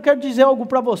 aliás, eu quero dizer algo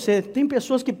para você. Tem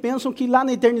pessoas que pensam que lá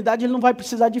na eternidade ele não vai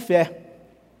precisar de fé.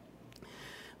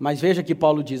 Mas veja que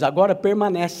Paulo diz: agora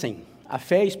permanecem a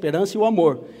fé, a esperança e o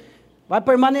amor. Vai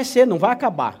permanecer, não vai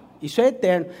acabar. Isso é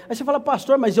eterno. Aí você fala: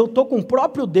 pastor, mas eu estou com o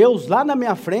próprio Deus lá na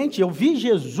minha frente, eu vi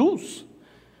Jesus,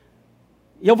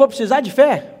 e eu vou precisar de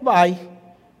fé? Vai.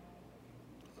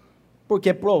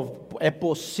 Porque é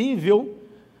possível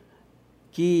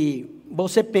que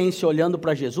você pense, olhando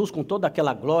para Jesus, com toda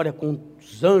aquela glória, com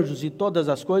os anjos e todas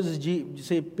as coisas,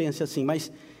 você pense assim: mas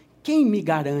quem me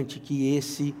garante que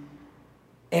esse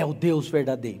é o Deus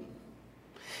verdadeiro?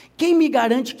 Quem me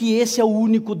garante que esse é o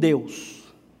único Deus?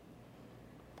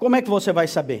 Como é que você vai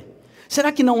saber?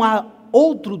 Será que não há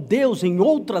outro Deus em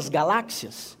outras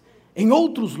galáxias? Em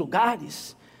outros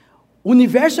lugares? O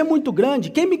universo é muito grande.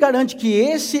 Quem me garante que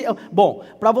esse... Bom,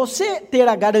 para você ter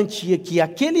a garantia que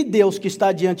aquele Deus que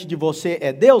está diante de você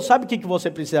é Deus, sabe o que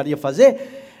você precisaria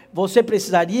fazer? Você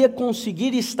precisaria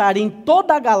conseguir estar em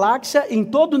toda a galáxia, em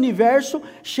todo o universo,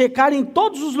 checar em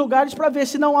todos os lugares para ver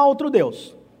se não há outro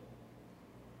Deus.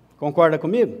 Concorda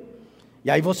comigo?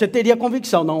 E aí você teria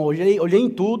convicção: não, olhei em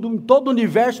tudo, em todo o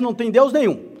universo não tem Deus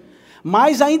nenhum.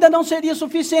 Mas ainda não seria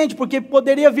suficiente, porque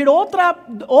poderia vir outro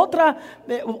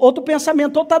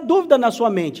pensamento, outra dúvida na sua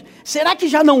mente. Será que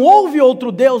já não houve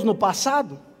outro Deus no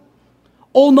passado?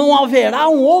 Ou não haverá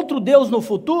um outro Deus no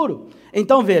futuro?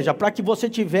 Então veja, para que você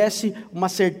tivesse uma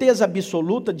certeza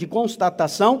absoluta de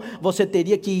constatação, você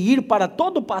teria que ir para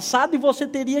todo o passado e você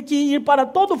teria que ir para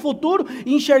todo o futuro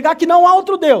e enxergar que não há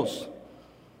outro Deus.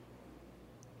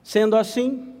 Sendo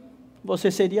assim, você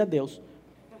seria Deus.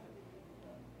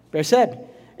 Percebe?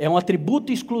 É um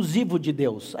atributo exclusivo de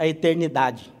Deus, a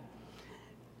eternidade.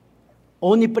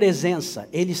 Onipresença,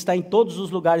 Ele está em todos os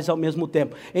lugares ao mesmo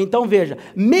tempo. Então veja,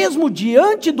 mesmo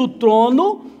diante do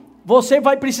trono, você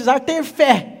vai precisar ter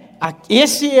fé.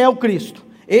 Esse é o Cristo.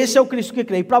 Esse é o Cristo que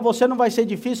crê. E para você não vai ser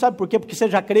difícil, sabe por quê? Porque você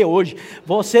já crê hoje.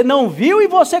 Você não viu e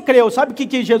você creu. Sabe o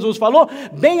que Jesus falou?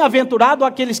 Bem-aventurado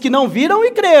aqueles que não viram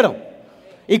e creram.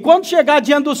 E quando chegar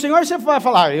diante do Senhor, você vai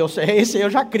falar: esse eu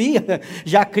já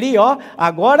criei, ó,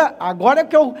 agora é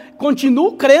que eu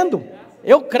continuo crendo.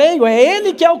 Eu creio, é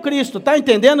Ele que é o Cristo, está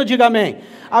entendendo? Diga amém.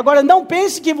 Agora, não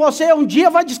pense que você um dia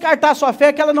vai descartar a sua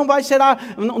fé, que ela não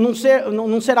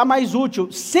será mais útil.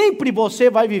 Sempre você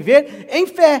vai viver em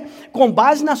fé, com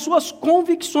base nas suas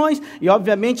convicções. E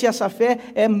obviamente essa fé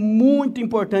é muito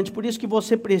importante, por isso que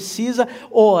você precisa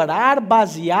orar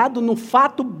baseado no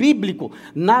fato bíblico,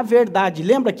 na verdade.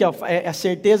 Lembra que é a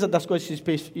certeza das coisas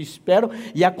que se esperam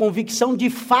e a convicção de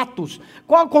fatos.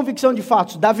 Qual a convicção de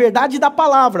fatos? Da verdade da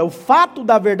palavra. O fato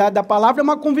da verdade da palavra é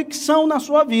uma convicção na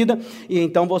sua vida, e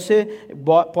então você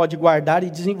pode guardar e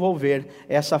desenvolver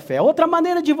essa fé. Outra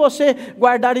maneira de você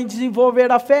guardar e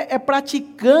desenvolver a fé é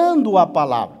praticando a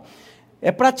palavra.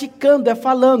 É praticando, é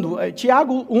falando.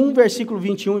 Tiago 1, versículo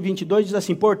 21 e 22 diz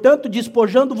assim: portanto,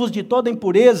 despojando-vos de toda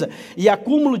impureza e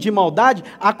acúmulo de maldade,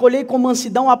 acolhei com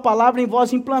mansidão a palavra em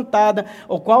vós implantada,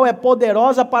 o qual é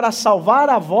poderosa para salvar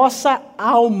a vossa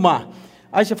alma.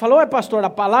 Aí você falou: pastor, a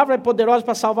palavra é poderosa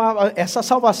para salvar. Essa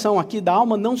salvação aqui da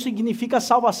alma não significa a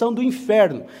salvação do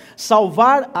inferno.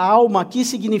 Salvar a alma aqui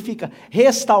significa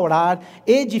restaurar,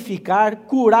 edificar,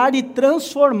 curar e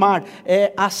transformar.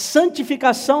 É a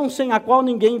santificação sem a qual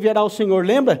ninguém verá o Senhor.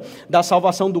 Lembra da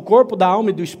salvação do corpo, da alma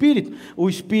e do espírito? O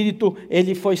espírito,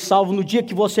 ele foi salvo no dia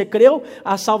que você creu.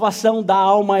 A salvação da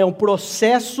alma é um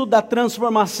processo da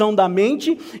transformação da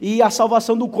mente, e a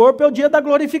salvação do corpo é o dia da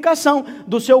glorificação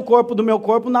do seu corpo, do meu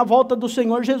corpo, na volta do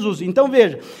Senhor Jesus. Então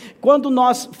veja, quando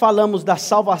nós falamos da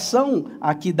salvação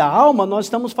aqui da alma, nós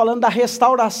estamos falando da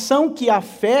restauração que a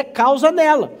fé causa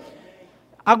nela.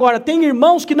 Agora, tem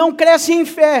irmãos que não crescem em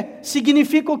fé.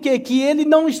 Significa o quê? Que ele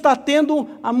não está tendo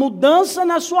a mudança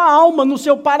na sua alma, no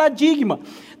seu paradigma.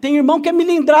 Tem irmão que é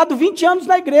milindrado 20 anos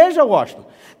na igreja, Washington.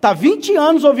 Está 20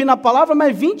 anos ouvindo a palavra,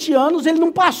 mas 20 anos ele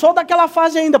não passou daquela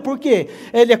fase ainda. Por quê?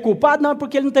 Ele é culpado? Não,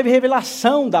 porque ele não teve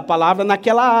revelação da palavra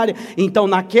naquela área. Então,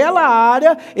 naquela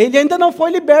área, ele ainda não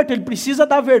foi liberto. Ele precisa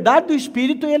da verdade do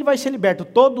Espírito e ele vai ser liberto.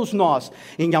 Todos nós,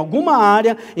 em alguma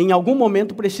área, em algum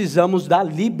momento, precisamos da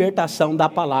libertação da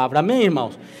palavra. Amém,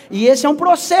 irmãos? E esse é um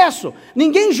processo.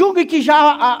 Ninguém julgue que já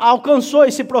alcançou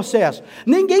esse processo.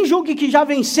 Ninguém julgue que já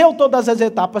venceu todas as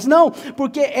etapas. Não,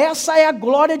 porque essa é a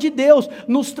glória de Deus,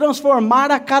 nos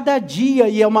transformar a cada dia,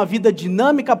 e é uma vida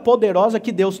dinâmica, poderosa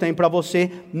que Deus tem para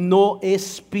você no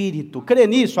Espírito. Crê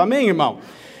nisso, amém, irmão?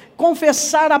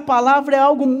 Confessar a palavra é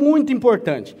algo muito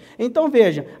importante. Então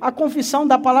veja, a confissão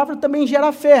da palavra também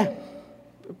gera fé.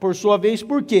 Por sua vez,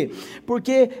 por quê?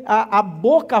 Porque a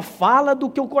boca fala do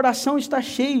que o coração está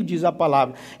cheio, diz a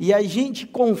palavra. E a gente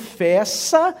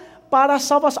confessa para a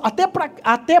salvação.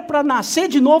 Até para nascer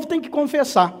de novo tem que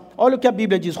confessar. Olha o que a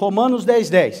Bíblia diz, Romanos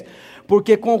 10:10.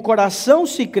 Porque com o coração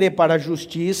se crê para a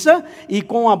justiça, e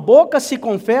com a boca se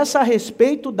confessa a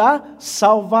respeito da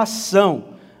salvação.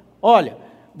 Olha,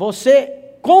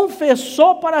 você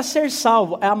confessou para ser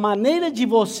salvo. A maneira de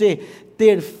você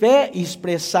ter fé e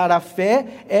expressar a fé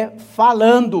é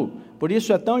falando. Por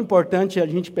isso é tão importante a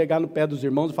gente pegar no pé dos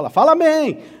irmãos e falar, fala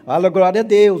amém, fala glória a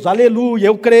Deus, aleluia,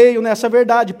 eu creio nessa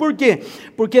verdade. Por quê?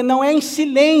 Porque não é em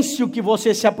silêncio que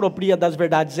você se apropria das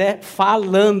verdades, é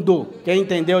falando. Quem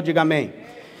entendeu, diga amém.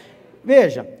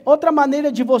 Veja, outra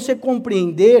maneira de você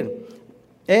compreender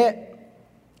é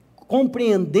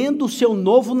compreendendo o seu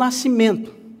novo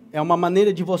nascimento. É uma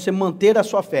maneira de você manter a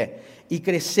sua fé e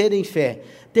crescer em fé.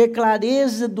 Ter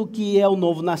clareza do que é o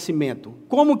novo nascimento.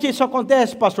 Como que isso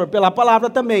acontece, pastor? Pela palavra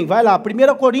também. Vai lá,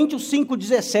 1 Coríntios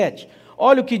 5:17.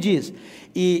 Olha o que diz.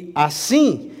 E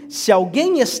assim, se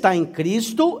alguém está em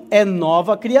Cristo, é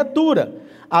nova criatura.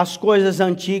 As coisas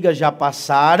antigas já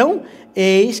passaram,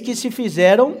 eis que se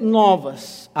fizeram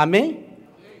novas. Amém?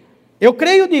 Eu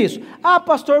creio nisso. Ah,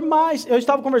 pastor, mas... Eu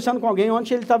estava conversando com alguém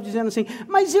ontem, ele estava dizendo assim,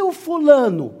 mas e o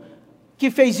fulano que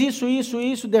fez isso,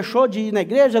 deixou de ir na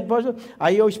igreja?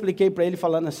 Aí eu expliquei para ele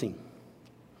falando assim,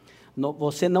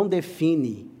 você não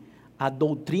define a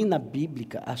doutrina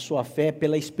bíblica, a sua fé,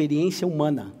 pela experiência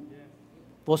humana.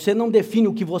 Você não define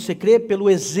o que você crê pelo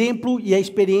exemplo e a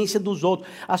experiência dos outros.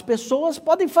 As pessoas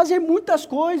podem fazer muitas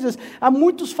coisas, há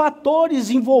muitos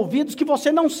fatores envolvidos que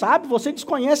você não sabe, você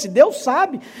desconhece. Deus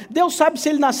sabe se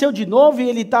ele nasceu de novo e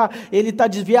ele tá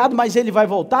desviado, mas ele vai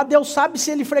voltar. Deus sabe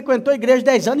se ele frequentou a igreja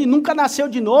 10 anos e nunca nasceu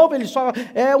de novo, ele só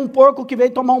é um porco que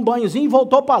veio tomar um banhozinho e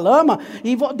voltou para a lama.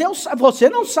 E você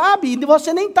não sabe, e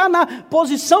você nem está na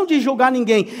posição de julgar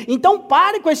ninguém. Então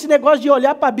pare com esse negócio de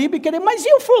olhar para a Bíblia e querer, mas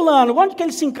e o fulano? Onde que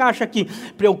ele se encaixa aqui?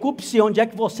 Preocupe-se onde é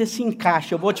que você se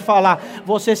encaixa. Eu vou te falar,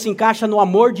 você se encaixa no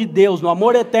amor de Deus, no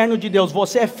amor eterno de Deus.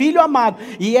 Você é filho amado,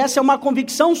 e essa é uma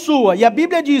convicção sua. E a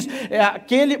Bíblia diz,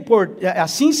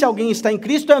 assim, se alguém está em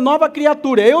Cristo, é nova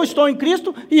criatura. Eu estou em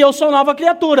Cristo e eu sou nova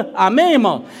criatura. Amém,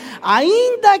 irmão?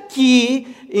 Ainda que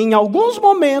em alguns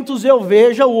momentos eu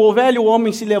veja o velho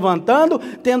homem se levantando,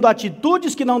 tendo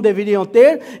atitudes que não deveriam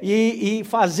ter e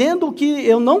fazendo o que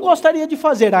eu não gostaria de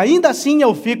fazer, ainda assim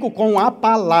eu fico com a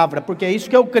palavra, porque é isso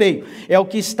que eu creio, é o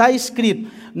que está escrito.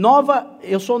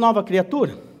 Eu sou nova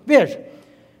criatura? Veja,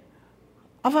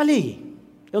 avalie.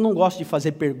 Eu não gosto de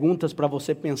fazer perguntas para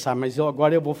você pensar, mas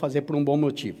agora eu vou fazer por um bom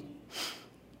motivo.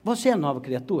 Você é nova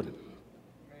criatura?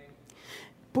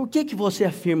 Por que você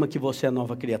afirma que você é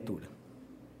nova criatura?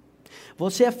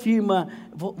 Você afirma,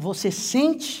 você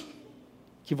sente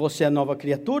que você é nova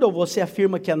criatura, ou você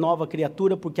afirma que é nova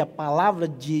criatura porque a palavra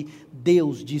de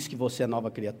Deus diz que você é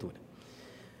nova criatura?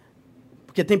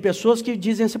 Porque tem pessoas que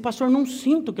dizem assim, pastor, não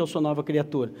sinto que eu sou nova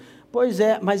criatura. Pois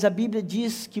é, mas a Bíblia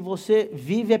diz que você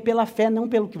vive pela fé, não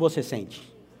pelo que você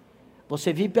sente.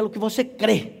 Você vive pelo que você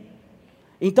crê.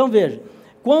 Então veja,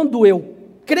 quando eu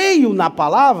creio na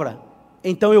palavra,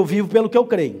 então eu vivo pelo que eu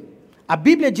creio. A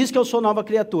Bíblia diz que eu sou nova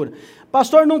criatura.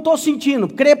 Pastor, não estou sentindo.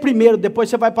 Crê primeiro, depois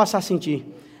você vai passar a sentir.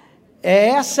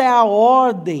 Essa é a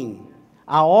ordem.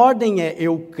 A ordem é,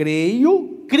 eu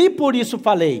creio, por isso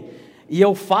falei. E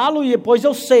eu falo e depois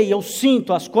eu sei, eu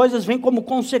sinto. As coisas vêm como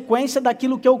consequência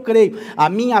daquilo que eu creio. A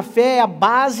minha fé é a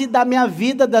base da minha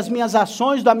vida, das minhas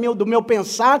ações, do meu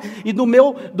pensar e do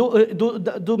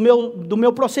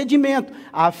meu procedimento.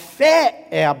 A fé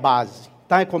é a base.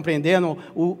 Está compreendendo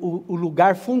o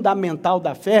lugar fundamental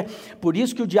da fé? Por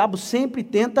isso que o diabo sempre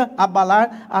tenta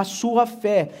abalar a sua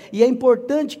fé. E é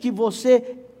importante que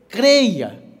você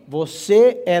creia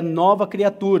Você é nova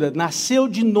criatura, nasceu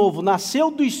de novo,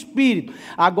 nasceu do Espírito.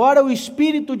 Agora o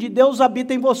Espírito de Deus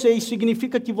habita em você. Isso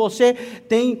significa que você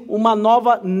tem uma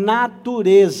nova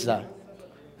natureza.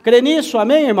 Crê nisso,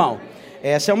 amém, irmão?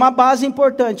 Essa é uma base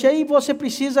importante. Aí você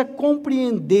precisa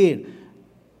compreender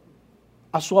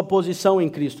a sua posição em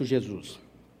Cristo Jesus.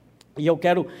 E eu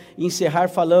quero encerrar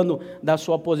falando da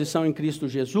sua posição em Cristo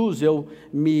Jesus. Eu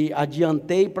me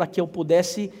adiantei para que eu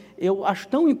pudesse, eu acho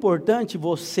tão importante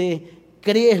você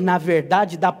crer na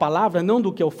verdade da palavra, não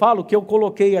do que eu falo, que eu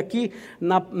coloquei aqui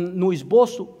no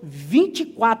esboço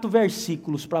 24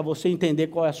 versículos para você entender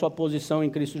qual é a sua posição em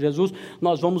Cristo Jesus.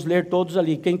 Nós vamos ler todos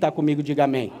ali. Quem está comigo, diga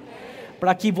amém.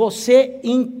 Para que você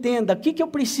entenda. O que eu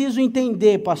preciso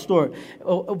entender, pastor?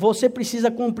 Você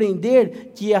precisa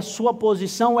compreender que a sua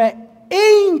posição é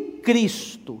em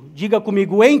Cristo. Diga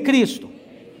comigo, em Cristo.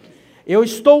 Eu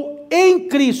estou em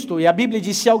Cristo. E a Bíblia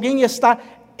diz, se alguém está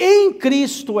em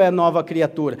Cristo é nova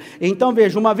criatura. Então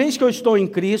veja, uma vez que eu estou em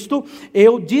Cristo,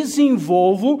 eu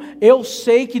desenvolvo, eu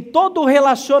sei que todo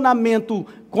relacionamento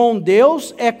com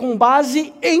Deus é com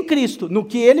base em Cristo, no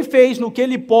que Ele fez, no que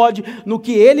Ele pode, no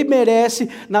que Ele merece,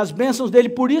 nas bênçãos dEle.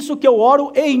 Por isso que eu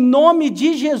oro em nome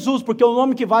de Jesus, porque o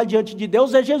nome que vai diante de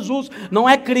Deus é Jesus, não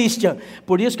é Cristian.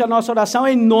 Por isso que a nossa oração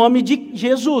é em nome de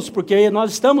Jesus, porque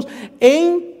nós estamos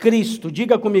em Cristo.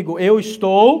 Diga comigo, eu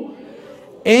estou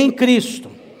em Cristo.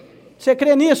 Você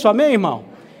crê nisso, amém,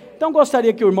 irmão? Então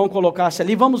gostaria que o irmão colocasse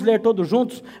ali, vamos ler todos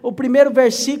juntos. O primeiro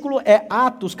versículo é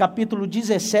Atos, capítulo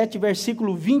 17,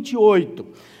 versículo 28.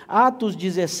 Atos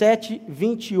 17,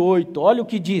 28, olha o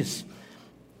que diz.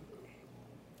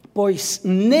 Pois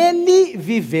nele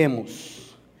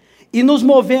vivemos, e nos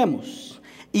movemos,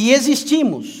 e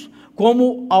existimos,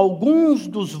 como alguns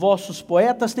dos vossos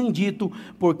poetas têm dito,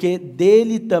 porque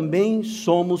dele também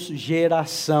somos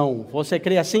geração. Você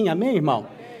crê assim, amém, irmão?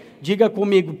 Diga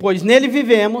comigo, pois nele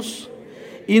vivemos,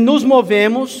 e nos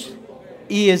movemos,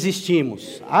 e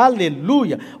existimos.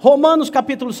 Aleluia. Romanos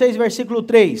capítulo 6, versículo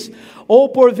 3. Ou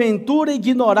porventura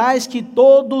ignorais que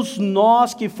todos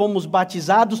nós que fomos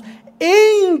batizados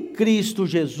em Cristo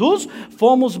Jesus,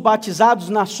 fomos batizados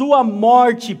na sua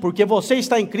morte, porque você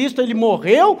está em Cristo, Ele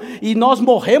morreu, e nós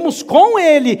morremos com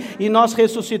Ele, e nós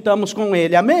ressuscitamos com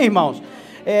Ele. Amém, irmãos?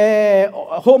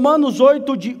 Romanos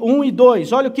 8, 1 e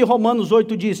 2, olha o que Romanos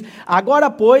 8 diz. Agora,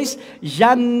 pois,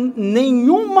 já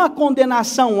nenhuma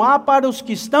condenação há para os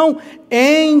que estão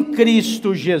em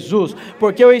Cristo Jesus,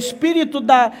 porque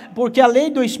a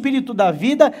lei do Espírito da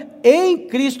vida em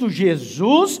Cristo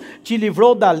Jesus te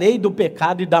livrou da lei do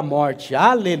pecado e da morte.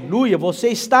 Aleluia, você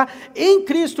está em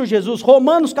Cristo Jesus.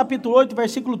 Romanos capítulo 8,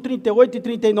 versículo 38 e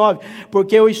 39,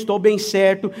 porque eu estou bem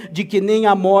certo de que nem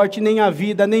a morte, nem a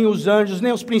vida, nem os anjos,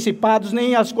 nem os principados,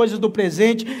 nem as coisas do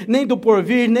presente, nem do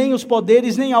porvir, nem os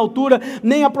poderes, nem a altura,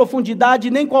 nem a profundidade,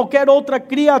 nem qualquer outra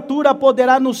criatura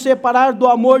poderá nos separar do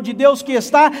amor de Deus que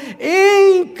está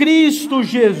em Cristo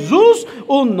Jesus,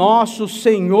 o nosso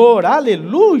Senhor.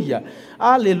 Aleluia.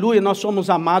 Aleluia, nós somos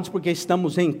amados porque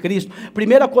estamos em Cristo.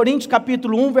 1 Coríntios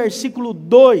capítulo 1, versículo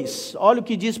 2, olha o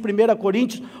que diz 1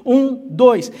 Coríntios 1,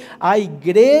 2. A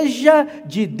igreja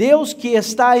de Deus que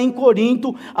está em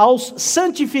Corinto, aos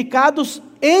santificados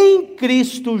em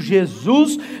Cristo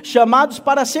Jesus, chamados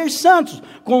para ser santos,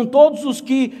 com todos os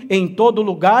que em todo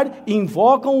lugar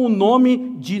invocam o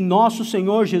nome de nosso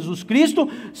Senhor Jesus Cristo,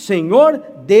 Senhor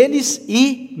deles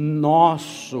e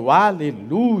nosso.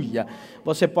 Aleluia.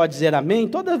 Você pode dizer amém?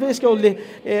 Toda vez que eu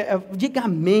ler, diga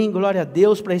amém, glória a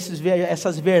Deus, para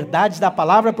essas verdades da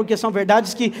palavra, porque são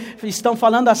verdades que estão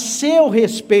falando a seu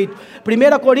respeito.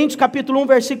 1 Coríntios capítulo 1,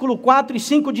 versículo 4 e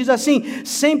 5 diz assim: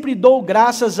 sempre dou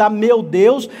graças a meu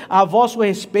Deus, a vosso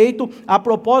respeito, a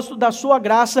propósito da sua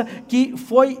graça, que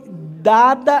foi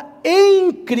dada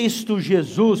em Cristo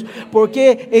Jesus,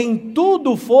 porque em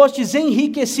tudo fostes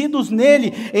enriquecidos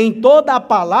nele, em toda a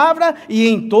palavra e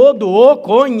em todo o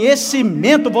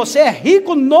conhecimento. Você é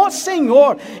rico no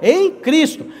Senhor, em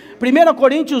Cristo. 1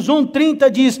 Coríntios 1,30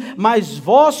 diz: mas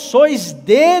vós sois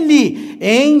dele,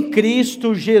 em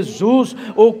Cristo Jesus,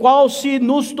 o qual se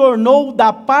nos tornou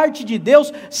da parte de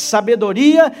Deus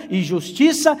sabedoria e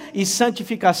justiça e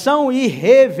santificação e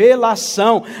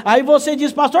revelação. Aí você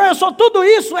diz: pastor, eu sou tudo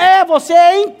isso. Você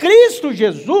é em Cristo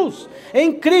Jesus,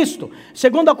 em Cristo.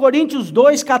 2 Coríntios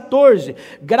 2,14,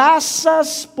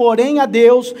 graças porém a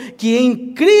Deus, que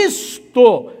em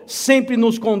Cristo sempre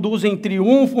nos conduz em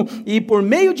triunfo, e por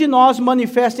meio de nós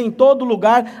manifesta em todo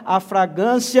lugar a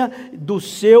fragrância do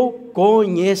seu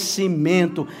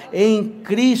conhecimento. Em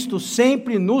Cristo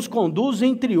sempre nos conduz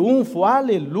em triunfo,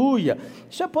 aleluia.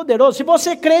 Isso é poderoso. Se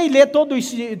você crê e lê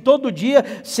todo dia,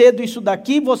 cedo isso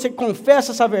daqui, você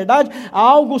confessa essa verdade,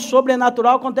 algo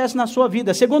sobrenatural acontece na sua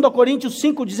vida. 2 Coríntios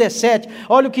 5,17,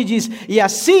 olha o que diz: e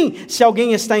assim, se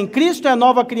alguém está em Cristo, é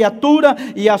nova criatura,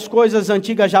 e as coisas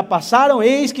antigas já passaram,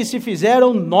 eis que se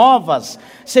fizeram novas.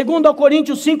 2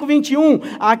 Coríntios 5,21,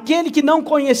 aquele que não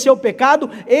conheceu o pecado,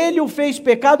 ele o fez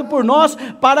pecado por nós,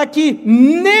 para que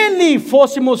nele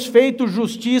fôssemos feitos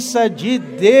justiça de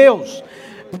Deus.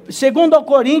 2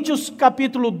 Coríntios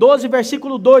capítulo 12,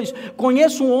 versículo 2,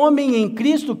 conheço um homem em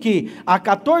Cristo que há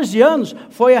 14 anos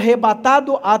foi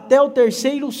arrebatado até o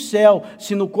terceiro céu,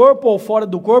 se no corpo ou fora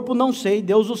do corpo, não sei,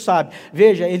 Deus o sabe.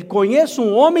 Veja, ele conhece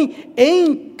um homem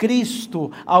em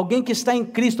Cristo, alguém que está em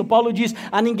Cristo. Paulo diz,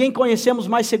 a ninguém conhecemos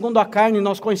mais segundo a carne,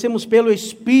 nós conhecemos pelo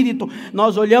Espírito,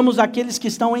 nós olhamos aqueles que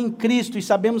estão em Cristo e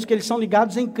sabemos que eles são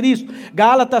ligados em Cristo.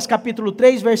 Gálatas capítulo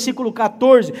 3, versículo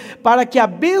 14, para que a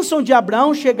bênção de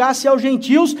Abraão chegasse aos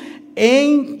gentios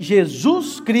em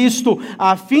Jesus Cristo,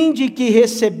 a fim de que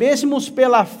recebêssemos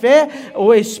pela fé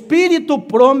o Espírito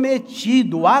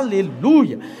prometido,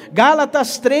 aleluia.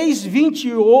 Gálatas 3,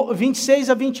 26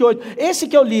 a 28, esse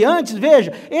que eu li antes,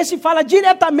 veja, esse fala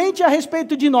diretamente a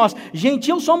respeito de nós,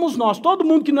 gentios somos nós, todo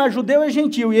mundo que não é judeu é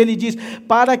gentil, e ele diz,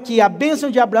 para que a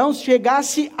bênção de Abraão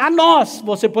chegasse a nós,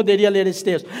 você poderia ler esse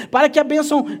texto, para que a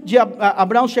bênção de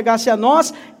Abraão chegasse a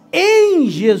nós, em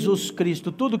Jesus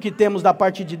Cristo. Tudo que temos da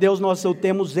parte de Deus, nós o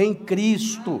temos em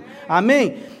Cristo,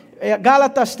 amém?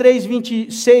 Gálatas 3,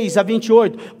 26 a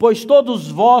 28, pois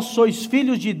todos vós sois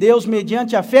filhos de Deus,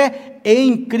 mediante a fé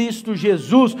em Cristo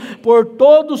Jesus, por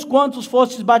todos quantos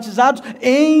fostes batizados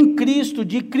em Cristo,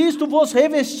 de Cristo vos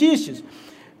revestistes.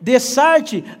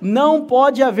 Dessarte não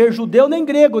pode haver judeu nem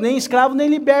grego, nem escravo nem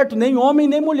liberto, nem homem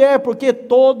nem mulher, porque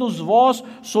todos vós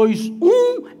sois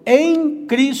um em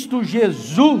Cristo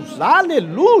Jesus,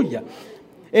 aleluia.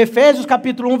 Efésios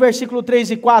capítulo 1, versículo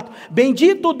 3 e 4,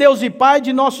 bendito Deus e Pai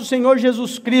de nosso Senhor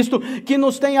Jesus Cristo, que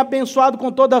nos tem abençoado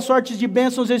com toda a sorte de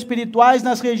bênçãos espirituais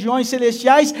nas regiões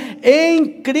celestiais em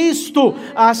Cristo,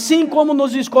 assim como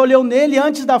nos escolheu nele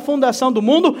antes da fundação do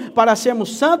mundo, para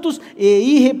sermos santos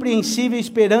e irrepreensíveis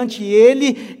perante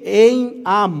ele em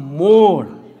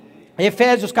amor.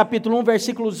 Efésios capítulo 1,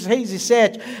 versículos 6 e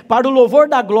 7, para o louvor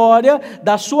da glória,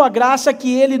 da sua graça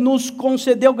que ele nos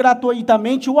concedeu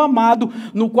gratuitamente, o amado,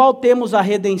 no qual temos a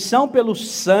redenção pelo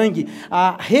sangue,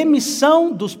 a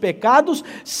remissão dos pecados,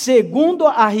 segundo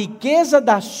a riqueza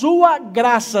da sua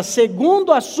graça,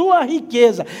 segundo a sua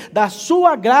riqueza, da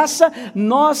sua graça,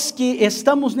 nós que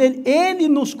estamos nele, ele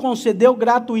nos concedeu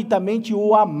gratuitamente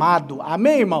o amado,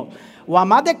 amém, irmão? O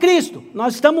amado é Cristo,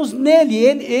 nós estamos nele,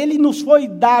 ele nos foi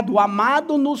dado, o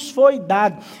amado nos foi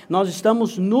dado, nós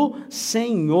estamos no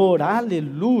Senhor,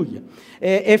 aleluia.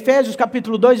 Efésios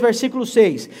capítulo 2, versículo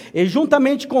 6, e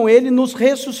juntamente com ele nos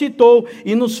ressuscitou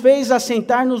e nos fez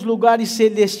assentar nos lugares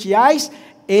celestiais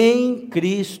em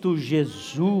Cristo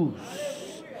Jesus.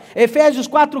 Efésios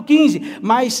 4,15,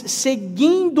 mas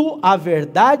seguindo a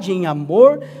verdade em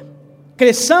amor,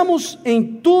 cresçamos em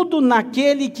tudo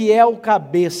naquele que é o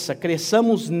cabeça,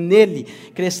 cresçamos nele,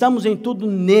 cresçamos em tudo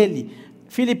nele.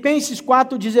 Filipenses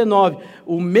 4,19,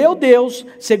 o meu Deus,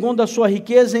 segundo a sua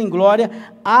riqueza em glória,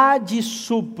 há de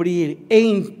suprir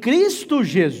em Cristo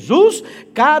Jesus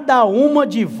cada uma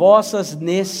de vossas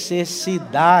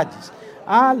necessidades.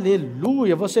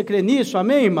 Aleluia, você crê nisso,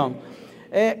 amém, irmão?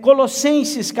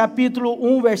 Colossenses capítulo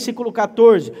 1, versículo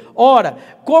 14, ora,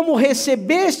 como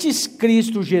recebestes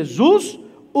Cristo Jesus,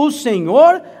 o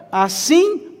Senhor,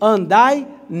 assim andai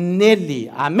nele,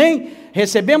 amém?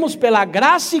 Recebemos pela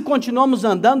graça e continuamos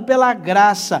andando pela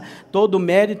graça, todo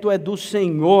mérito é do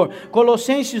Senhor.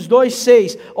 Colossenses 2,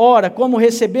 6, ora, como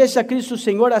recebeste a Cristo o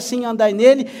Senhor, assim andai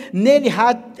nele,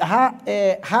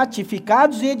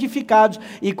 ratificados e edificados,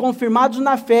 e confirmados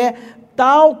na fé,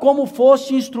 tal como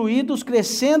foste instruídos,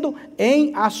 crescendo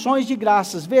em ações de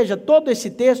graças. Veja, todo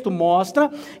esse texto mostra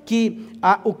que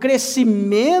o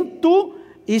crescimento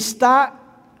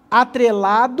está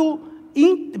atrelado,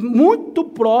 muito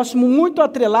próximo, muito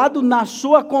atrelado na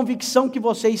sua convicção que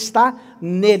você está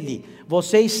nele.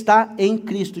 Você está em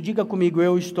Cristo. Diga comigo,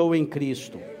 eu estou em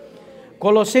Cristo.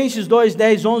 Colossenses 2,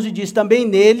 10, 11 diz, também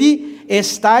nele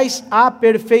estáis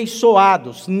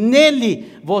aperfeiçoados,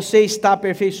 nele você está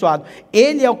aperfeiçoado,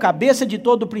 ele é o cabeça de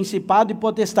todo principado e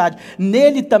potestade,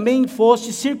 nele também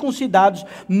fostes circuncidados,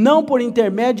 não por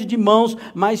intermédio de mãos,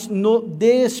 mas no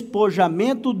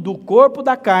despojamento do corpo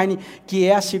da carne, que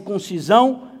é a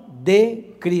circuncisão de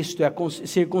Cristo, é a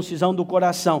circuncisão do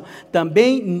coração.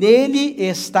 Também nele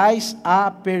estáis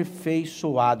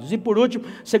aperfeiçoados. E por último,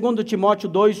 2 Timóteo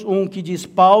 2:1, que diz: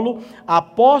 Paulo,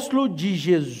 apóstolo de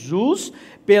Jesus,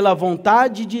 pela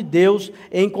vontade de Deus,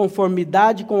 em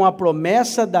conformidade com a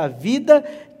promessa da vida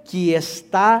que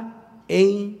está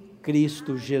em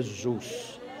Cristo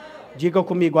Jesus. Diga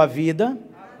comigo: a vida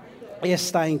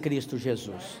está em Cristo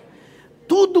Jesus.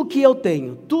 Tudo que eu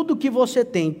tenho, tudo que você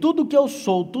tem, tudo que eu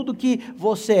sou, tudo que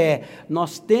você é,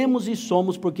 nós temos e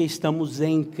somos porque estamos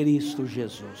em Cristo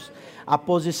Jesus. A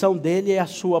posição dele é a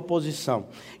sua posição.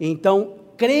 Então,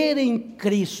 crer em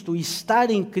Cristo,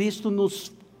 estar em Cristo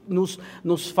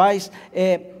nos faz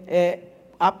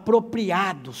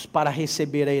apropriados para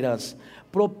receber a herança.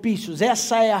 Propícios,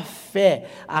 essa é a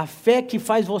fé que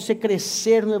faz você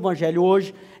crescer no Evangelho.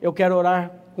 Hoje eu quero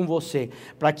orar com você,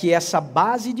 para que essa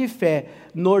base de fé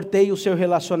norteie o seu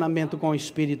relacionamento com o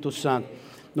Espírito Santo.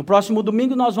 No próximo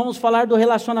domingo nós vamos falar do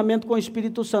relacionamento com o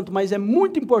Espírito Santo, mas é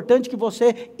muito importante que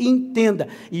você entenda,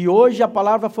 e hoje a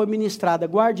palavra foi ministrada,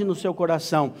 guarde no seu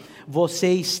coração,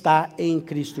 você está em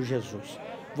Cristo Jesus.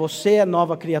 Você é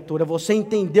nova criatura, você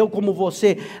entendeu como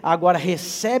você agora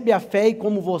recebe a fé e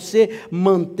como você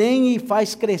mantém e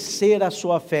faz crescer a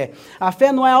sua fé. A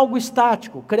fé não é algo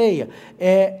estático, creia,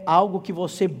 é algo que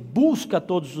você busca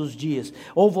todos os dias.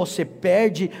 Ou você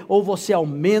perde, ou você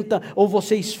aumenta, ou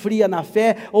você esfria na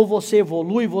fé, ou você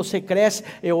evolui, você cresce.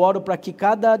 Eu oro para que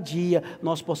cada dia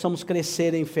nós possamos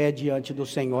crescer em fé diante do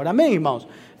Senhor. Amém, irmãos?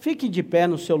 Fique de pé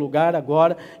no seu lugar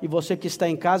agora, e você que está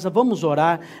em casa, vamos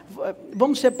orar,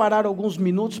 vamos separar alguns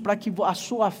minutos para que a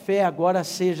sua fé agora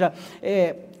seja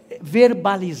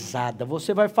verbalizada.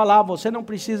 Você vai falar, você não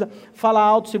precisa falar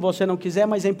alto se você não quiser,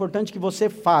 mas é importante que você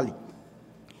fale,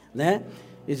 né?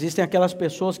 Existem aquelas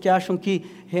pessoas que acham que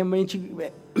realmente,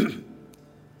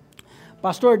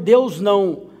 pastor, Deus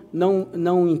não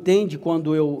entende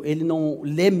quando ele não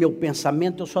lê meu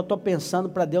pensamento, eu só estou pensando,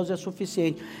 para Deus é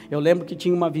suficiente. Eu lembro que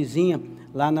tinha uma vizinha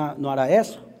lá no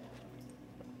Araés,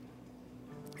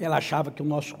 ela achava que o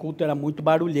nosso culto era muito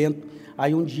barulhento.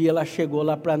 Aí um dia ela chegou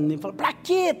lá para mim e falou: para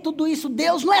que tudo isso?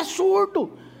 Deus não é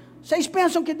surdo. Vocês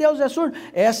pensam que Deus é surdo?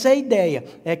 Essa é a ideia,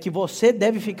 é que você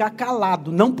deve ficar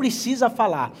calado, não precisa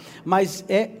falar, mas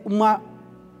é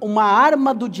uma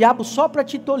arma do diabo só para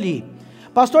te tolir.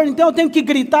 Pastor, então eu tenho que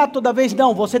gritar toda vez?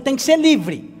 Não, você tem que ser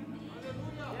livre.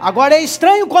 Agora é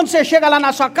estranho quando você chega lá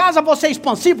na sua casa, você é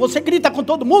expansivo, você grita com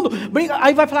todo mundo, briga,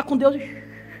 aí vai falar com Deus.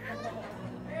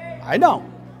 Aí não.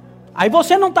 Aí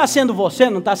você não está sendo você,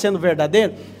 não está sendo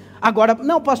verdadeiro. Agora,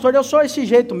 não, pastor, eu sou esse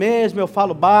jeito mesmo, eu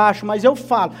falo baixo, mas eu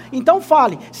falo. Então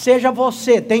fale, seja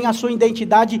você, tenha a sua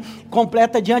identidade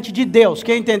completa diante de Deus.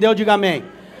 Quem entendeu, diga amém.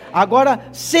 Agora,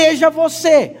 seja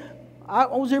você.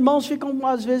 Os irmãos ficam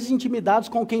às vezes intimidados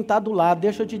com quem está do lado.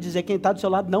 Deixa eu te dizer, quem está do seu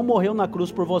lado não morreu na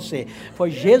cruz por você, foi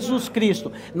Jesus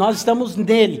Cristo, nós estamos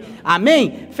nele,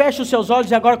 amém? Feche os seus olhos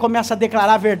e agora começa a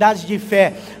declarar verdades de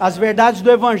fé, as verdades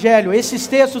do Evangelho, esses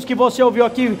textos que você ouviu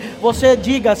aqui, você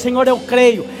diga: Senhor, eu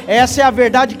creio, essa é a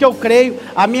verdade que eu creio,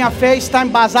 a minha fé está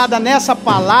embasada nessa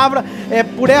palavra, é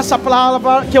por essa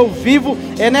palavra que eu vivo,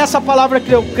 é nessa palavra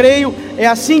que eu creio, é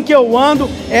assim que eu ando,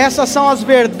 essas são as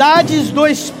verdades do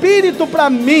Espírito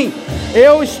para mim,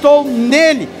 eu estou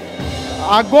nele.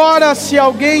 Agora, se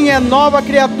alguém é nova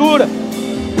criatura,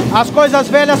 as coisas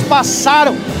velhas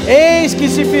passaram, eis que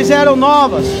se fizeram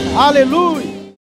novas. Aleluia.